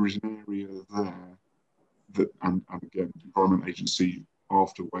 There is an area there that, and again, Environment Agency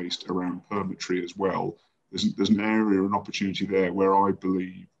after waste around permitry as well. There's an area, an opportunity there where I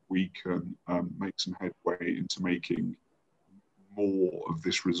believe we can make some headway into making more of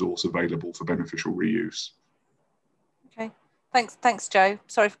this resource available for beneficial reuse. Okay, thanks, Joe.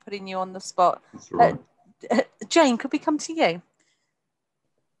 Sorry for putting you on the spot. That's all right. Jane, could we come to you?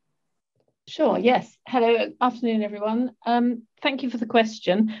 Sure, yes. Hello, afternoon, everyone. Thank you for the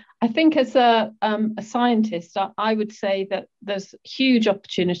question. I think as a scientist, I would say that there's huge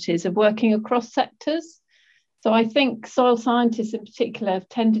opportunities of working across sectors. So I think soil scientists in particular have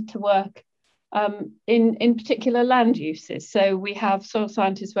tended to work in particular land uses. So we have soil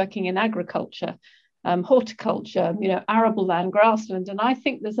scientists working in agriculture, horticulture, arable land, grassland, and I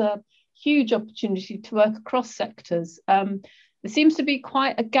think there's a huge opportunity to work across sectors. There seems to be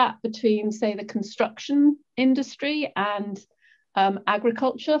quite a gap between, say, the construction industry and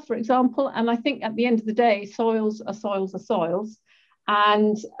agriculture, for example. And I think at the end of the day, soils are soils are soils.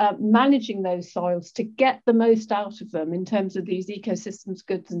 And managing those soils to get the most out of them in terms of these ecosystems,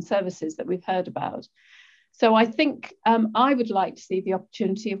 goods and services that we've heard about. So I think I would like to see the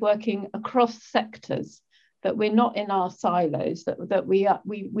opportunity of working across sectors, that we're not in our silos, that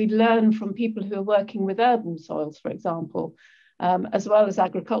we learn from people who are working with urban soils, for example, as well as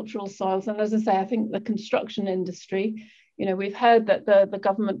agricultural soils. And as I say, I think the construction industry, we've heard that the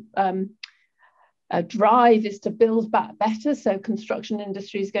government drive is to build back better, so construction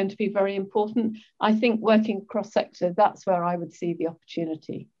industry is going to be very important. I think working across sector, that's where I would see the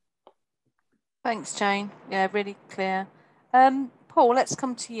opportunity. Thanks, Jane. Yeah, really clear. Paul, let's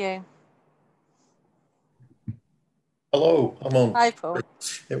come to you. Hello, I'm on. Hi, Paul.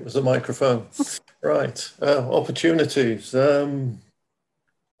 It was a microphone. Right, opportunities.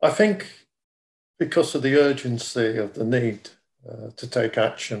 I think because of the urgency of the need to take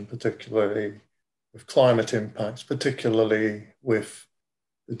action, particularly with climate impacts, particularly with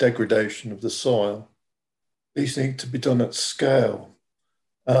the degradation of the soil, these need to be done at scale,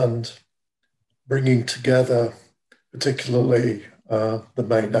 and bringing together, particularly the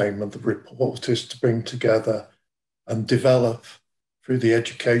main aim of the report is to bring together and develop through the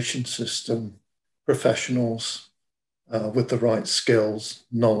education system professionals with the right skills,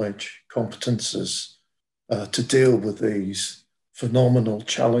 knowledge, competences to deal with these phenomenal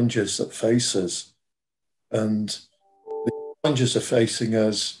challenges that face us. And the challenges are facing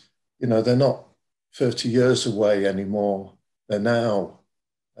us, they're not 30 years away anymore, they're now.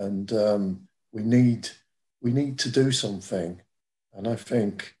 And we need to do something. And I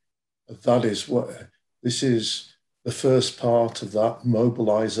think that is this is the first part of that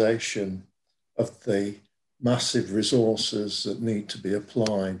mobilization of the massive resources that need to be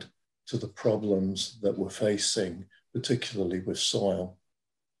applied to the problems that we're facing, particularly with soil.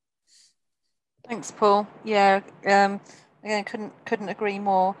 Thanks, Paul. Yeah, again, couldn't agree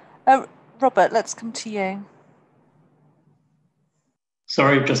more. Robert, let's come to you.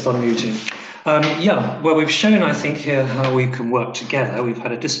 Sorry, just unmuting. Yeah, well, we've shown, I think, here how we can work together. We've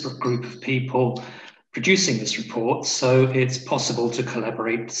had a disparate group of people producing this report, so it's possible to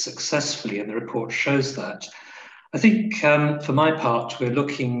collaborate successfully, and the report shows that. I think, for my part, we're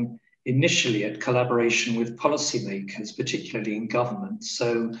looking initially at collaboration with policymakers, particularly in government.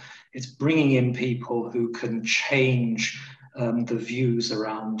 So it's bringing in people who can change the views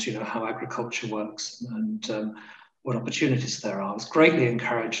around, how agriculture works and what opportunities there are. I was greatly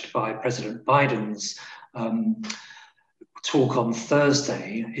encouraged by President Biden's talk on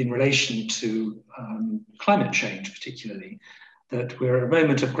Thursday in relation to climate change, particularly, that we're at a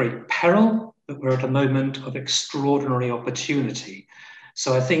moment of great peril, but we're at a moment of extraordinary opportunity.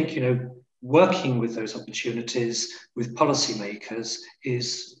 So I think, working with those opportunities with policymakers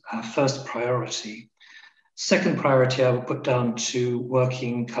is our first priority. Second priority, I would put down to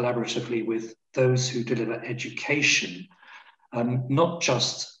working collaboratively with those who deliver education, not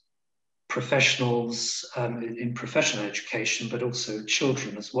just professionals in professional education, but also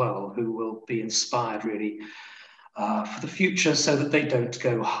children as well, who will be inspired really for the future so that they don't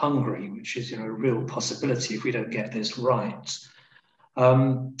go hungry, which is, a real possibility if we don't get this right.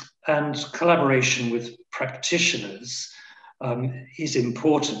 And collaboration with practitioners is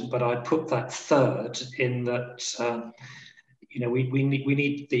important, but I'd put that third in that, we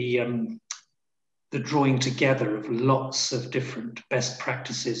need the drawing together of lots of different best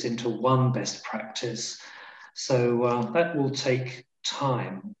practices into one best practice. So that will take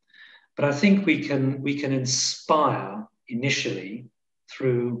time. But I think we can inspire initially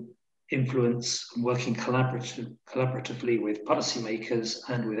through influence and working collaboratively with policymakers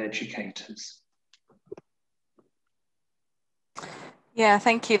and with educators. Yeah,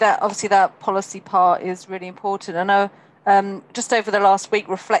 thank you. That obviously that policy part is really important. I know just over the last week,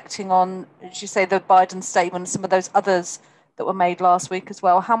 reflecting on, as you say, the Biden statement, some of those others that were made last week as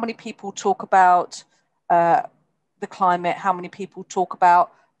well. How many people talk about the climate? How many people talk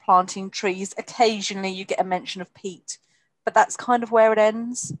about planting trees? Occasionally you get a mention of peat, but that's kind of where it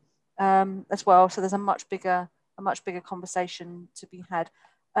ends as well. So there's a much bigger conversation to be had.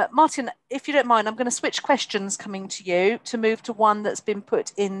 Martin, if you don't mind, I'm going to switch questions coming to you to move to one that's been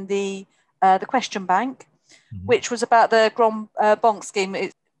put in the question bank, which was about the Grand Bank scheme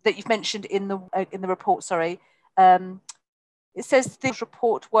that you've mentioned in the report. Sorry. It says the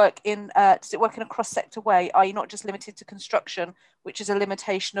report does it work in a cross-sector way? Are you not just limited to construction, which is a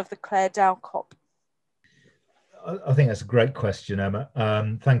limitation of the Clare Dow COP? I think that's a great question, Emma.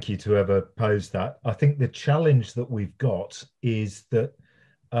 Thank you to whoever posed that. I think the challenge that we've got is that,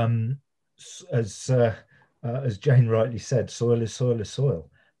 as Jane rightly said, soil is soil is soil.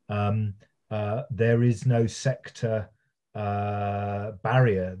 There is no sector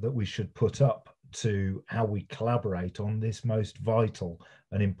barrier that we should put up to how we collaborate on this most vital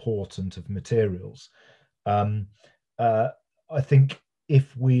and important of materials. I think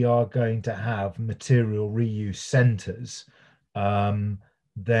if we are going to have material reuse centres,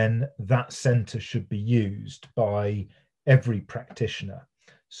 then that centre should be used by every practitioner.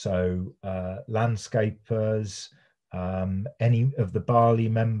 So landscapers, any of the Barley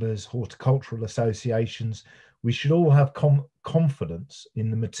members, horticultural associations, we should all have confidence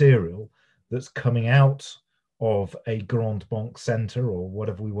in the material that's coming out of a Grand Bank centre, or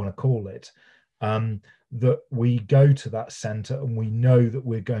whatever we want to call it, that we go to that centre and we know that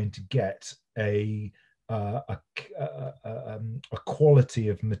we're going to get a quality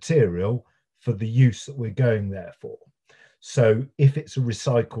of material for the use that we're going there for. So if it's a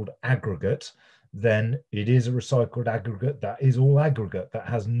recycled aggregate, then it is a recycled aggregate. That is all aggregate. That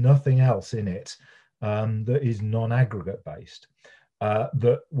has nothing else in it that is non-aggregate based.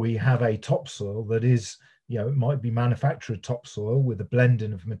 That we have a topsoil that is, it might be manufactured topsoil with a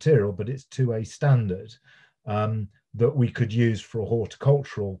blending of material, but it's to a standard that we could use for a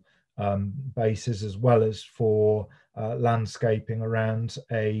horticultural basis, as well as for landscaping around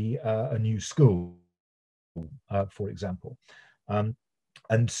a new school, for example.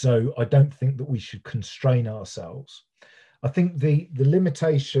 And so I don't think that we should constrain ourselves. I think the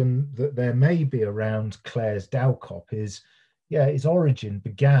limitation that there may be around Clare's Dow COP is, its origin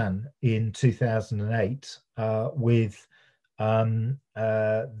began in 2008 with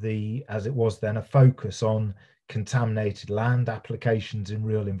as it was then, a focus on contaminated land applications in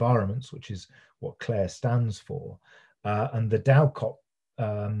real environments, which is what Clare stands for. And the Dow COP,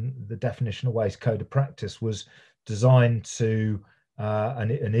 the Definition of Waste Code of Practice, was designed to,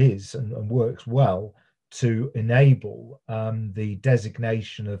 and works well, to enable the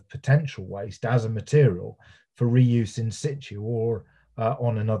designation of potential waste as a material for reuse in situ or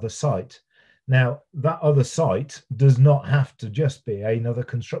on another site. Now, that other site does not have to just be another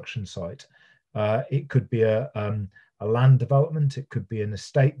construction site. It could be a land development. It could be an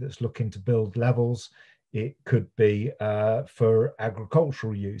estate that's looking to build levels. It could be for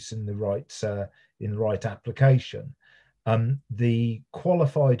agricultural use in the right application. The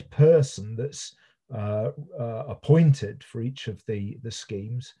qualified person that's appointed for each of the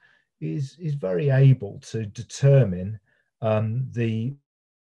schemes is very able to determine the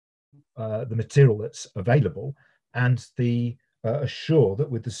material that's available, and assure that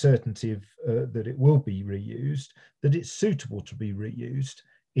with the certainty of that it will be reused, that it's suitable to be reused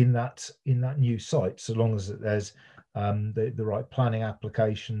in that new site, so long as there's the right planning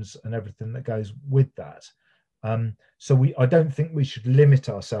applications and everything that goes with that. So I don't think we should limit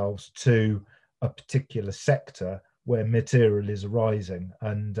ourselves to a particular sector where material is arising.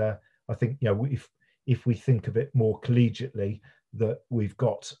 And I think, if we think of it more collegiately, that we've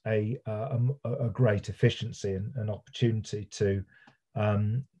got a great efficiency and opportunity to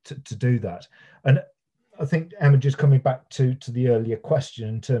do that. And I think, Emma, just coming back to the earlier question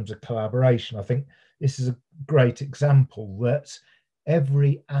in terms of collaboration, I think this is a great example that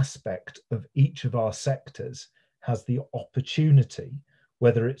every aspect of each of our sectors has the opportunity,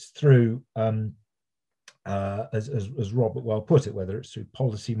 whether it's through, as Robert well put it, whether it's through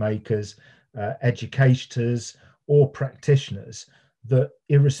policymakers, educators, or practitioners, that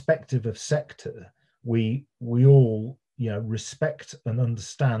irrespective of sector, we all respect and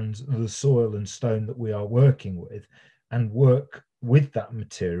understand the soil and stone that we are working with, and work with that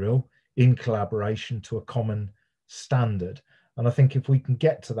material in collaboration to a common standard. And I think if we can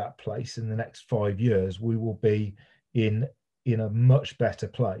get to that place in the next 5 years, we will be in a much better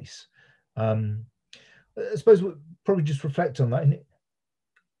place. I suppose we'll probably just reflect on that.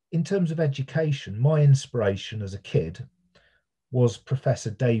 In terms of education, my inspiration as a kid was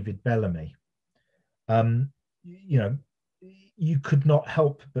Professor David Bellamy. You could not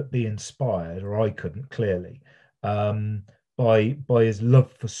help but be inspired, or I couldn't clearly, by his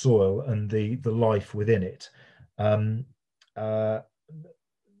love for soil and the life within it.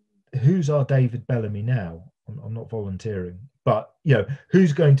 Who's our David Bellamy now? I'm not volunteering, but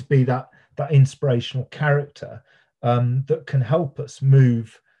who's going to be that inspirational character that can help us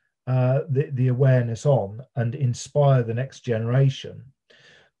move the awareness on and inspire the next generation,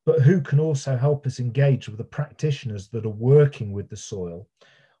 but who can also help us engage with the practitioners that are working with the soil?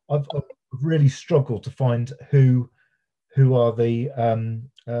 I've really struggled to find who are the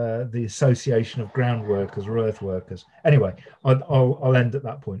Association of Ground Workers or Earth Workers. Anyway, I'll end at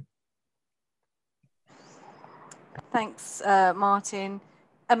that point. Thanks, Martin.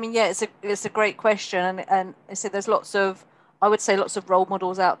 I mean, yeah, it's a great question, and I say there's lots of role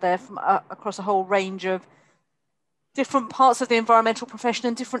models out there from across a whole range of different parts of the environmental profession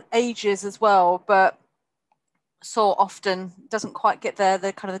and different ages as well. But so often doesn't quite get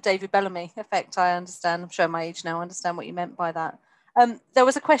the kind of the David Bellamy effect. I understand. I'm showing my age now. I understand what you meant by that. There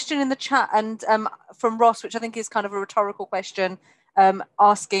was a question in the chat and from Ross, which I think is kind of a rhetorical question,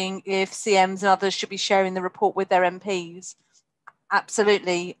 asking if CEnvs and others should be sharing the report with their MPs.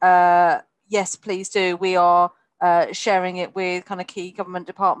 Absolutely. Yes, please do. We are sharing it with kind of key government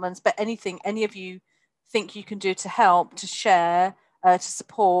departments, but anything any of you think you can do to help, to share, to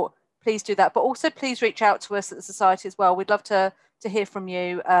support, please do that. But also please reach out to us at the Society as well. We'd love to hear from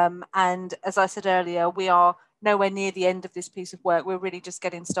you. And as I said earlier, we are nowhere near the end of this piece of work. We're really just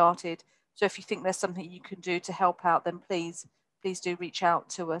getting started. So if you think there's something you can do to help out, then please do reach out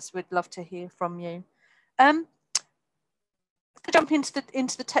to us. We'd love to hear from you. Jump into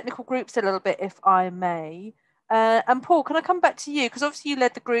the technical groups a little bit, if I may. And Paul, can I come back to you? Because obviously you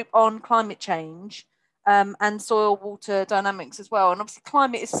led the group on climate change and soil water dynamics as well. And obviously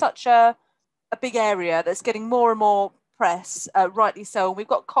climate is such a big area that's getting more and more press, rightly so. And we've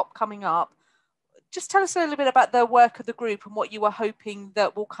got COP coming up. Just tell us a little bit about the work of the group and what you are hoping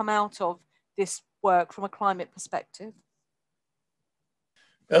that will come out of this work from a climate perspective.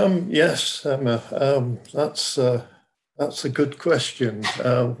 Yes, Emma, that's a good question.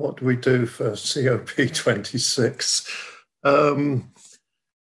 What do we do for COP26?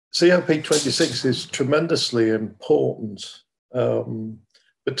 COP26 is tremendously important,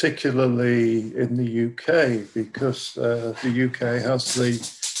 particularly in the UK, because the UK has the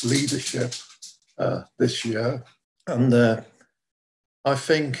leadership this year. And I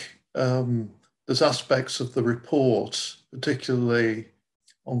think there's aspects of the report, particularly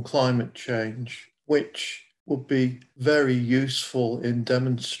on climate change, which would be very useful in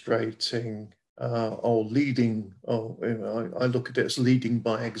demonstrating or leading, I look at it as leading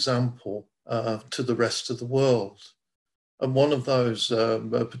by example to the rest of the world. And one of those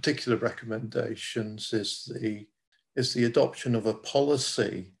particular recommendations is the adoption of a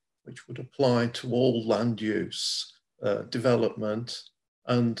policy which would apply to all land use, development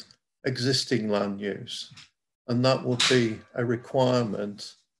and existing land use. And that would be a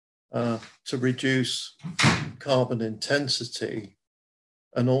requirement to reduce carbon intensity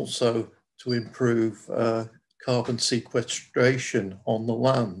and also to improve carbon sequestration on the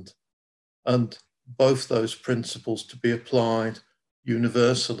land. And both those principles to be applied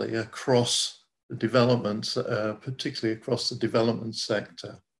universally across the developments, particularly across the development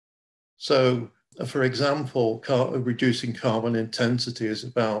sector. So, for example, reducing carbon intensity is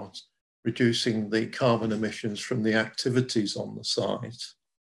about reducing the carbon emissions from the activities on the site.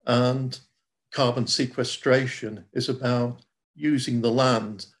 And carbon sequestration is about using the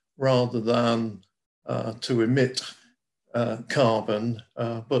land rather than to emit carbon,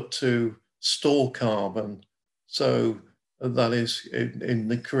 but to store carbon. So that is in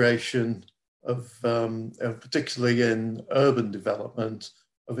the creation of, particularly in urban development,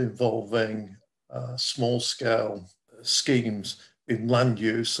 of involving small-scale schemes in land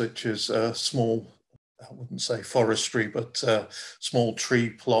use, such as small I wouldn't say forestry, but small tree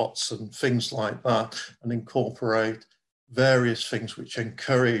plots and things like that, and incorporate various things which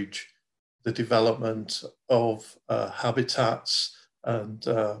encourage the development of habitats and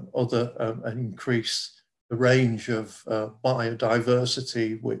other and increase the range of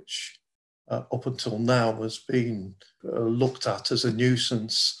biodiversity, which up until now has been looked at as a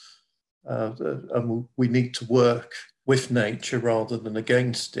nuisance. And we need to work with nature rather than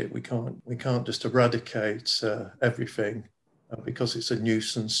against it. We can't just eradicate everything because it's a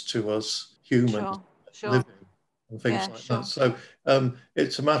nuisance to us humans living and things like that. So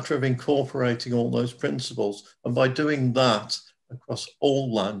it's a matter of incorporating all those principles, and by doing that across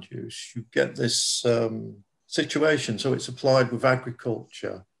all land use, you get this situation. So it's applied with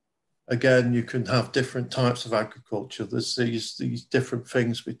agriculture. Again, you can have different types of agriculture. There's these different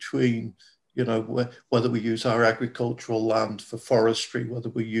things between, you know, whether we use our agricultural land for forestry, whether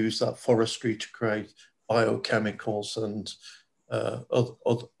we use that forestry to create biochemicals and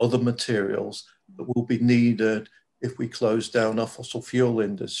other materials that will be needed if we close down our fossil fuel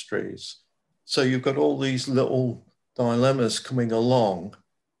industries. So you've got all these little dilemmas coming along.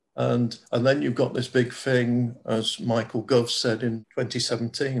 And then you've got this big thing, as Michael Gove said in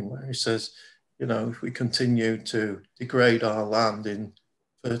 2017, where he says, you know, if we continue to degrade our land in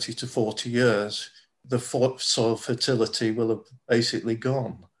 30 to 40 years, the soil fertility will have basically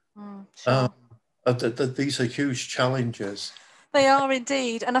gone. These are huge challenges. They are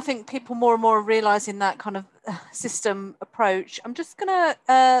indeed. And I think people more and more are realising that kind of system approach. I'm just going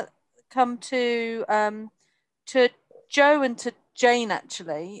to come to Joe and to Jane,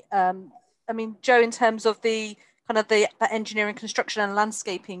 actually. I mean, Joe, in terms of the kind of the engineering, construction and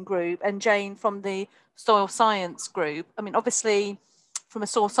landscaping group, and Jane from the soil science group. I mean, obviously, from a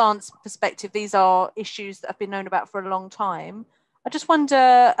soil science perspective, these are issues that have been known about for a long time. I just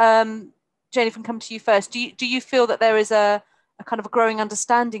wonder, Jane, if I can come to you first, do you feel that there is a kind of a growing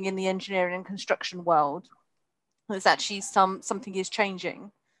understanding in the engineering and construction world that's actually something is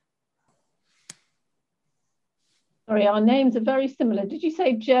changing? Sorry, our names are very similar. Did you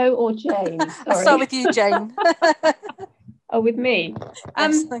say Joe or Jane? Sorry. I'll start with you, Jane. Oh, with me.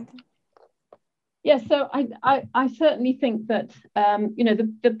 Yes, thank you. Yeah, so I certainly think that, you know,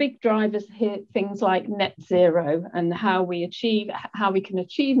 the big drivers here, things like net zero and how we can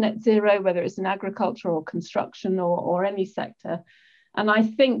achieve net zero, whether it's in agriculture or construction or any sector. And I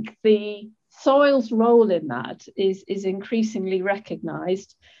think the soil's role in that is increasingly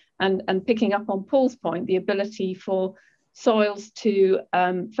recognised. And picking up on Paul's point, the ability for soils to,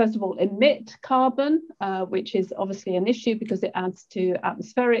 first of all, emit carbon, which is obviously an issue because it adds to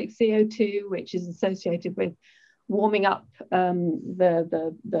atmospheric CO2, which is associated with warming up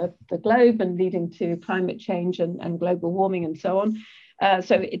the globe and leading to climate change and global warming and so on.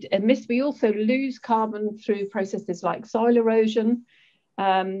 So it emits. We also lose carbon through processes like soil erosion.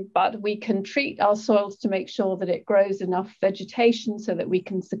 But we can treat our soils to make sure that it grows enough vegetation so that we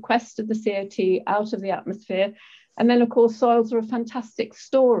can sequester the CO2 out of the atmosphere. And then, of course, soils are a fantastic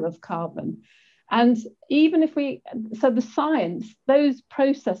store of carbon. And even if so the science, those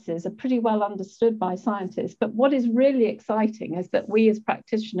processes are pretty well understood by scientists. But what is really exciting is that we as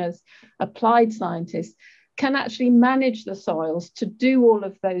practitioners, applied scientists, can actually manage the soils to do all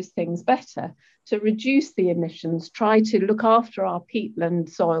of those things better, to reduce the emissions, try to look after our peatland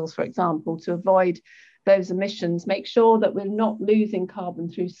soils, for example, to avoid those emissions, make sure that we're not losing carbon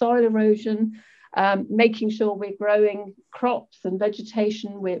through soil erosion, making sure we're growing crops and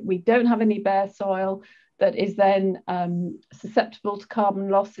vegetation, we don't have any bare soil that is then susceptible to carbon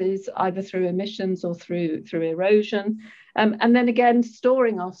losses, either through emissions or through erosion. And then again,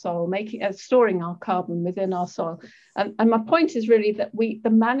 storing our soil, storing our carbon within our soil. And my point is really that the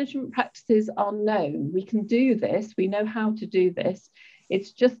management practices are known. We can do this. We know how to do this.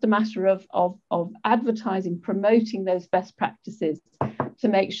 It's just a matter of advertising, promoting those best practices to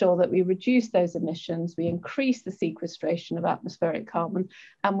make sure that we reduce those emissions, we increase the sequestration of atmospheric carbon,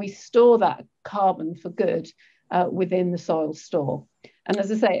 and we store that carbon for good within the soil store. And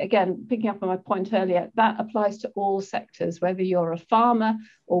as I say, again, picking up on my point earlier, that applies to all sectors, whether you're a farmer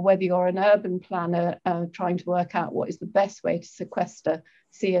or whether you're an urban planner trying to work out what is the best way to sequester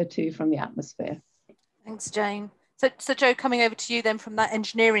CO2 from the atmosphere. Thanks, Jane. So Joe, coming over to you then from that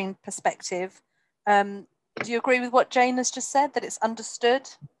engineering perspective, do you agree with what Jane has just said, that it's understood?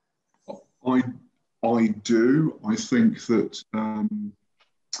 I do. I think that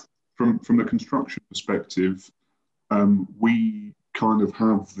from a construction perspective, we kind of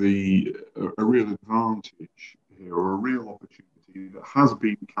have a real advantage here, or a real opportunity that has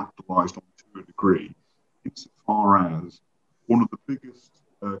been capitalised on to a degree, insofar as one of the biggest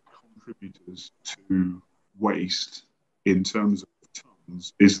contributors to waste in terms of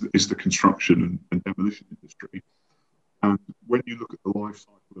tons is the construction and demolition industry. And when you look at the life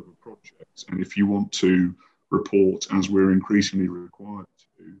cycle of a project, and if you want to report, as we're increasingly required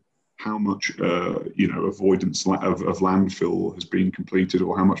to, how much avoidance of landfill has been completed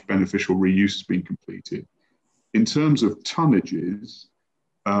or how much beneficial reuse has been completed, in terms of tonnages,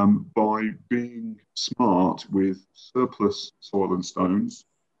 by being smart with surplus soil and stones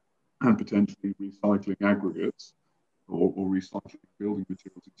and potentially recycling aggregates or recycling building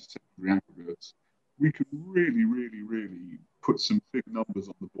materials into secondary aggregates, we could really, really, really put some big numbers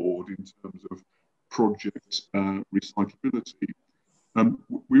on the board in terms of project recyclability.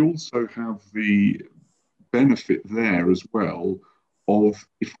 We also have the benefit there as well of,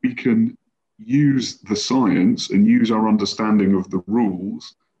 if we can use the science and use our understanding of the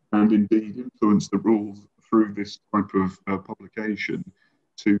rules and indeed influence the rules through this type of publication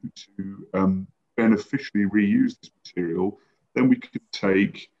to beneficially reuse this material, then we can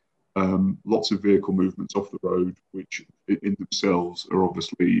take lots of vehicle movements off the road, which in themselves are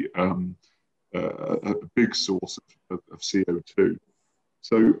obviously a big source of CO2.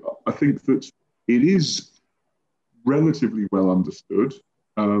 So I think that it is relatively well understood,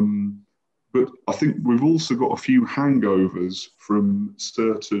 but I think we've also got a few hangovers from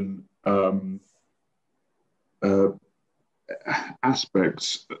certain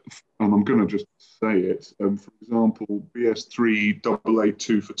aspects, and I'm going to just say it. For example,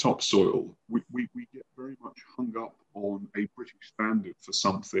 BS3AA2 for topsoil, we get very much hung up on a British standard for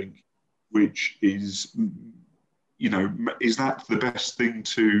something which is, is that the best thing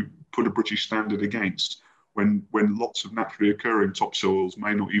to put a British standard against when lots of naturally occurring topsoils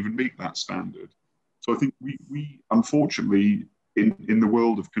may not even meet that standard? So I think we unfortunately, in the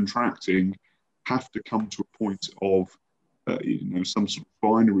world of contracting, have to come to a point of some sort of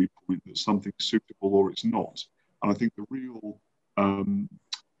binary point that something's suitable or it's not. And I think the real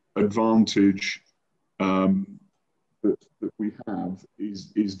advantage that we have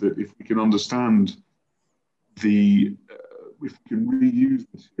is that if we can understand if we can reuse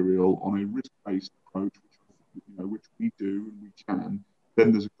material on a risk-based approach, which we do and we can,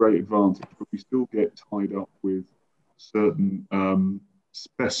 then there's a great advantage. But we still get tied up with certain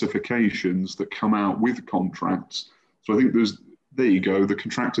specifications that come out with contracts. So I think there you go, the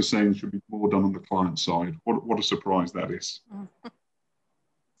contractor saying there should be more done on the client side. What a surprise that is.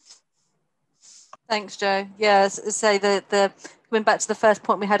 Thanks, Joe. Yeah, say the going back to the first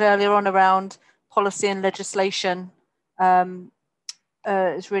point we had earlier on around policy and legislation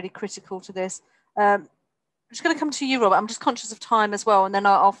is really critical to this. I'm just going to come to you, Robert. I'm just conscious of time as well, and then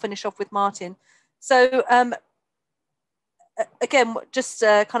I'll finish off with Martin. So again, just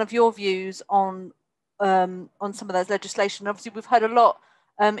kind of your views on some of those legislation. Obviously, we've heard a lot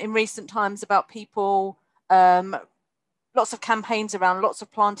in recent times about people, lots of campaigns around lots of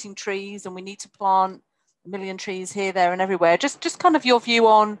planting trees, and we need to plant 1 million trees here, there, and everywhere. Just kind of your view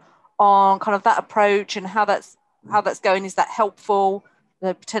on kind of that approach and how that's going. Is that helpful?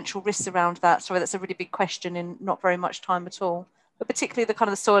 The potential risks around that. Sorry, that's a really big question in not very much time at all, but particularly the kind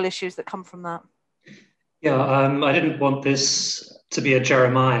of the soil issues that come from that. Yeah, I didn't want this to be a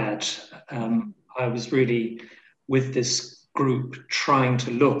Jeremiad. I was really with this group trying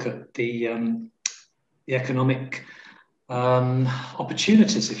to look at the economic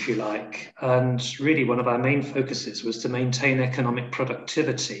opportunities, if you like, and really one of our main focuses was to maintain economic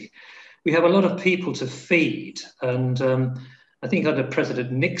productivity. We have a lot of people to feed, and I think under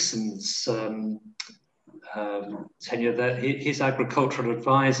President Nixon's tenure, that his agricultural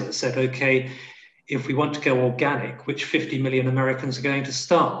advisor said, okay, if we want to go organic, which 50 million Americans are going to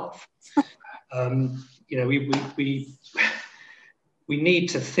starve? We need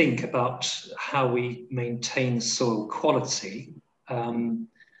to think about how we maintain soil quality, and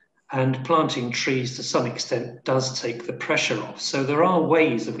planting trees to some extent does take the pressure off. So there are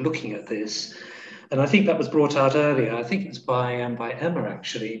ways of looking at this. And I think that was brought out earlier. I think it's by Emma,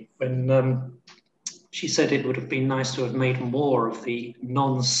 actually, when she said it would have been nice to have made more of the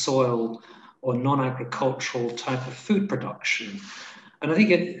non-soil or non-agricultural type of food production. And I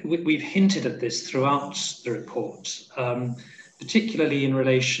think we've hinted at this throughout the report, particularly in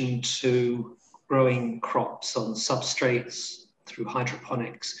relation to growing crops on substrates through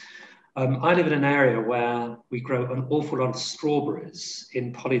hydroponics. I live in an area where we grow an awful lot of strawberries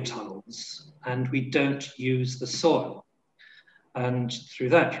in polytunnels, and we don't use the soil. And through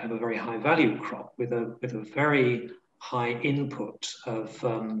that, you have a very high value crop with a very high input of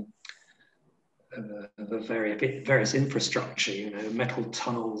various infrastructure, metal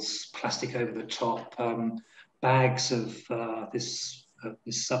tunnels, plastic over the top, bags of this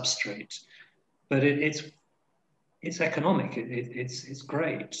this substrate. But it's economic, it's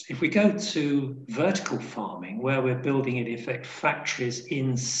great. If we go to vertical farming, where we're building in effect factories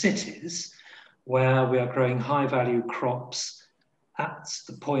in cities, where we are growing high value crops at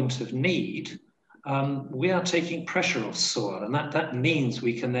the point of need, we are taking pressure off soil. And that means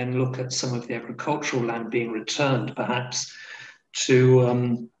we can then look at some of the agricultural land being returned perhaps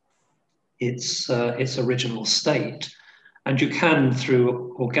to its original state. And you can,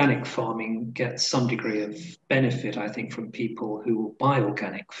 through organic farming, get some degree of benefit, I think, from people who will buy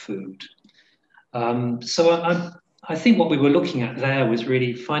organic food. So I think what we were looking at there was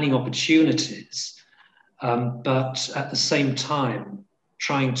really finding opportunities, but at the same time,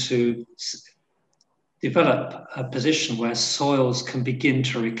 trying to develop a position where soils can begin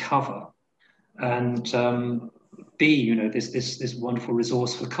to recover and be, this wonderful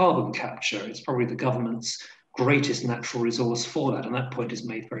resource for carbon capture. It's probably the government's greatest natural resource for that, and that point is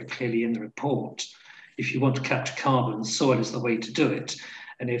made very clearly in the report. If you want to capture carbon, soil is the way to do it.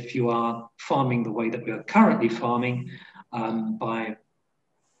 And if you are farming the way that we are currently farming, by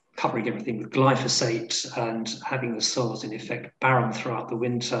covering everything with glyphosate and having the soils in effect barren throughout the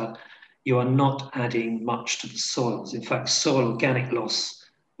winter, you are not adding much to the soils. In fact, soil organic loss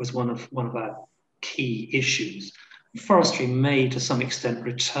was one of our key issues. Forestry may, to some extent,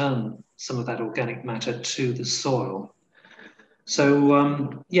 return some of that organic matter to the soil. So,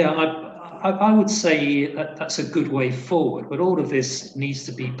 I would say that that's a good way forward, but all of this needs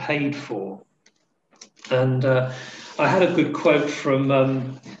to be paid for. And I had a good quote from,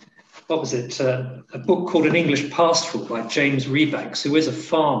 what was it, a book called An English Pastoral by James Rebanks, who is a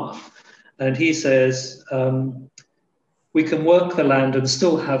farmer. And he says, we can work the land and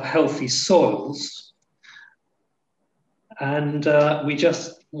still have healthy soils, and you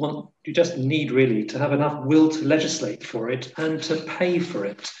just need really to have enough will to legislate for it and to pay for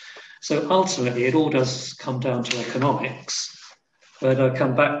it. So ultimately, it all does come down to economics. But I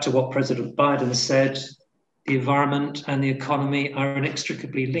come back to what President Biden said: the environment and the economy are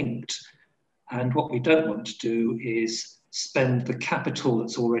inextricably linked. And what we don't want to do is spend the capital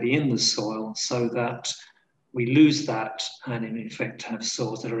that's already in the soil so that we lose that and in effect have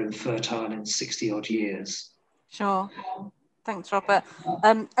soils that are infertile in 60 odd years. Sure. Thanks, Robert.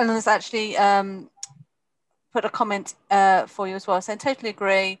 And there's actually put a comment for you as well, saying totally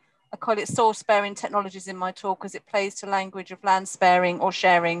agree. I call it soil sparing technologies in my talk because it plays to language of land sparing or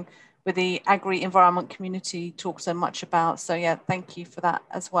sharing with the agri-environment community talk so much about. So yeah, thank you for that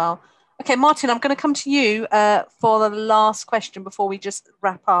as well. Okay, Martin, I'm going to come to you for the last question before we just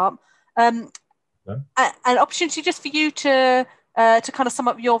wrap up. An opportunity just for you to kind of sum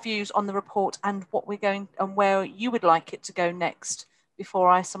up your views on the report and what we're going and where you would like it to go next before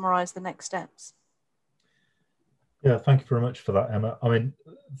I summarise the next steps. Yeah, thank you very much for that, Emma. I mean,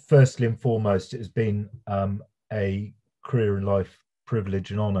 firstly and foremost, it has been a career and life privilege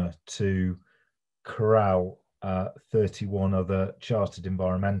and honour to corral 31 other chartered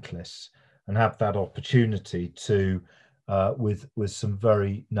environmentalists and have that opportunity to, with some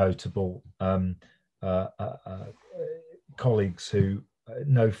very notable colleagues who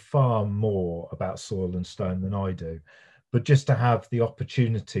know far more about soil and stone than I do, but just to have the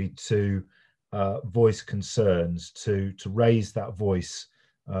opportunity to voice concerns, to raise that voice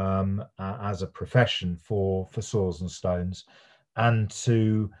as a profession for soils and stones, and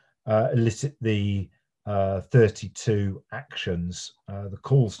to elicit the 32 actions, the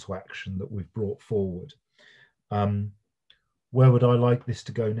calls to action that we've brought forward. Where would I like this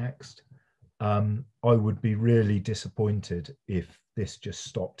to go next? I would be really disappointed if this just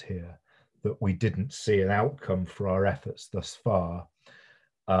stopped here, that we didn't see an outcome for our efforts thus far.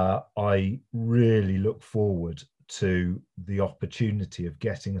 I really look forward to the opportunity of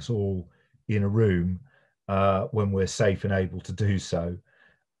getting us all in a room when we're safe and able to do so,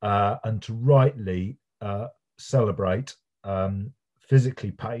 and to rightly celebrate,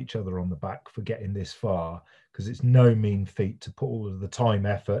 physically pat each other on the back for getting this far, because it's no mean feat to put all of the time,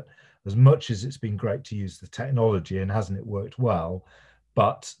 effort, as much as it's been great to use the technology and hasn't it worked well,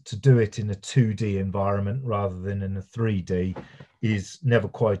 but to do it in a 2D environment rather than in a 3D is never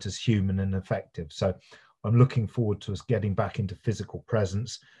quite as human and effective. So I'm looking forward to us getting back into physical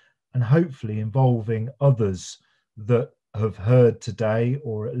presence and hopefully involving others that have heard today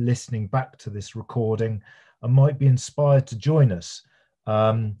or are listening back to this recording and might be inspired to join us,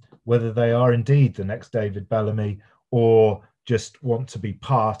 whether they are indeed the next David Bellamy or just want to be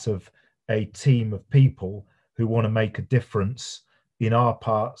part of a team of people who want to make a difference in our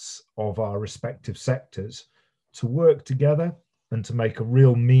parts of our respective sectors, to work together and to make a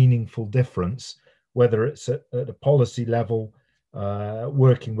real meaningful difference, whether it's at a policy level,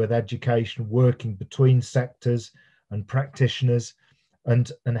 working with education, working between sectors and practitioners,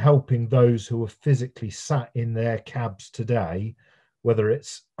 and helping those who are physically sat in their cabs today, whether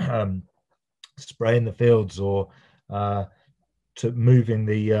it's spraying the fields or to moving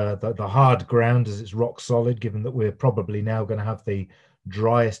the hard ground as it's rock solid, given that we're probably now going to have the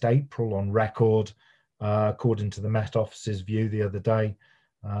driest April on record, according to the Met Office's view the other day.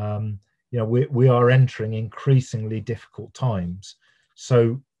 You know, we are entering increasingly difficult times.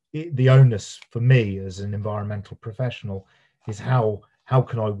 So the onus for me as an environmental professional is how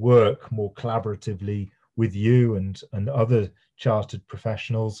can I work more collaboratively with you and other chartered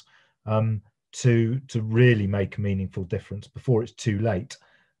professionals to really make a meaningful difference before it's too late,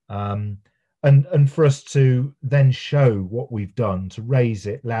 and for us to then show what we've done, to raise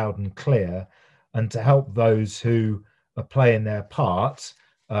it loud and clear, and to help those who are playing their part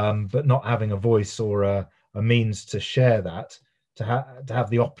but not having a voice or a means to share that, to have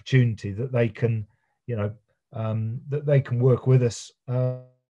the opportunity that they can, you know, that they can work with us,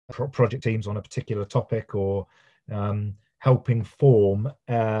 project teams on a particular topic, or helping form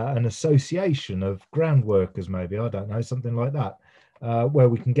an association of ground workers, maybe, I don't know, something like that, where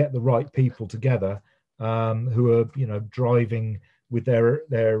we can get the right people together who are, you know, driving with their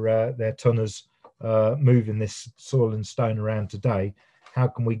tonners, moving this soil and stone around today. How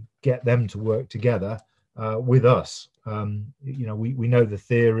can we get them to work together with us? You know, we know the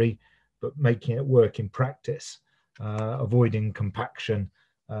theory, but making it work in practice, avoiding compaction,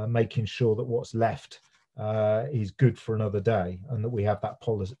 making sure that what's left is good for another day, and that we have that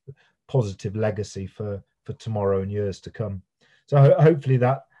positive legacy for tomorrow and years to come. So hopefully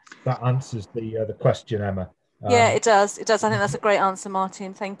that answers the question, Emma. Yeah, it does. It does. I think that's a great answer,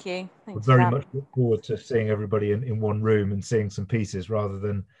 Martin. Thank you. Thanks very much look forward to seeing everybody in one room and seeing some pieces rather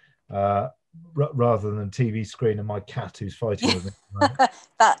than TV screen and my cat who's fighting with me.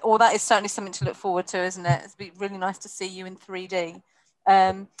 that is certainly something to look forward to, isn't it? It'd be really nice to see you in 3D.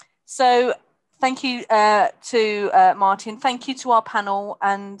 So thank you to Martin. Thank you to our panel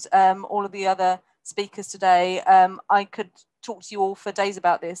and all of the other speakers today. I could talk to you all for days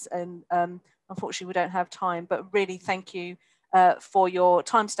about this, and unfortunately we don't have time, but really thank you for your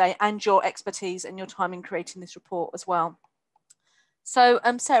time today and your expertise and your time in creating this report as well. So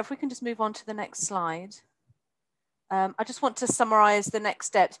Sarah, if we can just move on to the next slide. I just want to summarise the next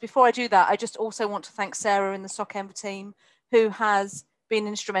steps. Before I do that, I just also want to thank Sarah and the SocEnv team, who has been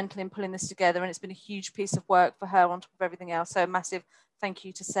instrumental in pulling this together, and it's been a huge piece of work for her on top of everything else. So a massive thank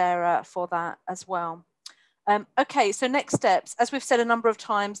you to Sarah for that as well. Okay, so next steps. As we've said a number of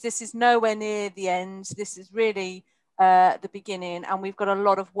times, this is nowhere near the end. This is really the beginning, and we've got a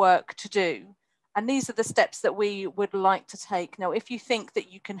lot of work to do. And these are the steps that we would like to take. Now, if you think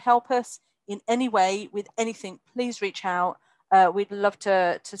that you can help us in any way with anything, please reach out. We'd love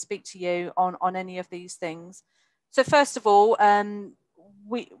to speak to you on any of these things. So first of all,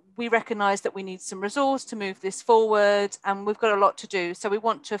 we recognise that we need some resource to move this forward, and we've got a lot to do. So we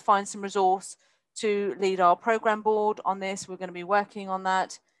want to find some resource to lead our programme board on this. We're going to be working on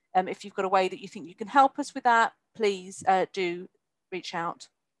that. If you've got a way that you think you can help us with that, please do reach out.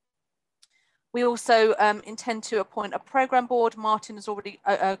 We also intend to appoint a programme board. Martin has already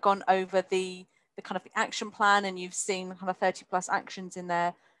gone over the kind of the action plan, and you've seen kind of 30+ actions in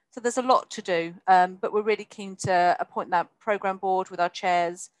there. So there's a lot to do, but we're really keen to appoint that programme board with our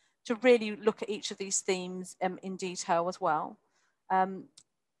chairs to really look at each of these themes in detail as well. And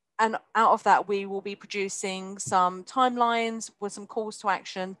out of that, we will be producing some timelines with some calls to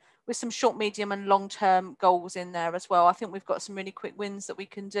action, with some short, medium and long-term goals in there as well. I think we've got some really quick wins that we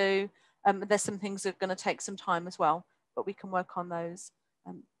can do. There's some things that are going to take some time as well, but we can work on those.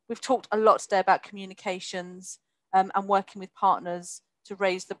 We've talked a lot today about communications and working with partners to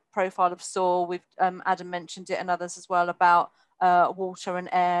raise the profile of soil. We've Adam mentioned it, and others as well, about water and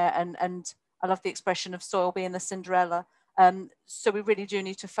air, and I love the expression of soil being the Cinderella. So we really do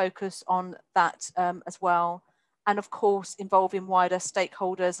need to focus on that as well. And of course, involving wider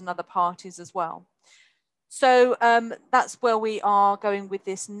stakeholders and other parties as well. So that's where we are going with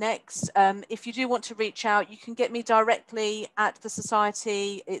this next. If you do want to reach out, you can get me directly at the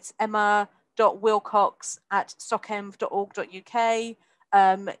Society. It's emma.wilcox@socenv.org.uk.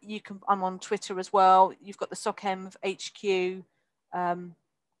 I'm on Twitter as well. You've got the SocEnv HQ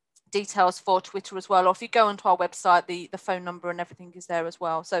details for Twitter as well. Or if you go onto our website, the phone number and everything is there as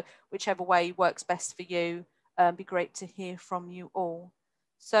well. So whichever way works best for you, be great to hear from you all.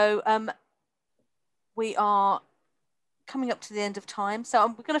 So we are coming up to the end of time. So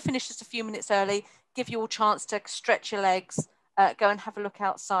we're going to finish just a few minutes early, give you all a chance to stretch your legs, go and have a look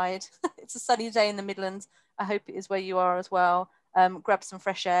outside. It's a sunny day in the Midlands. I hope it is where you are as well. grab some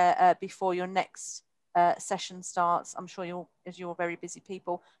fresh air before your next session starts. I'm sure you're very busy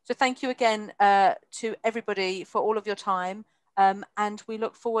people. So thank you again to everybody for all of your time. And we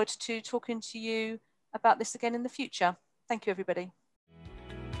look forward to talking to you about this again in the future. Thank you, everybody.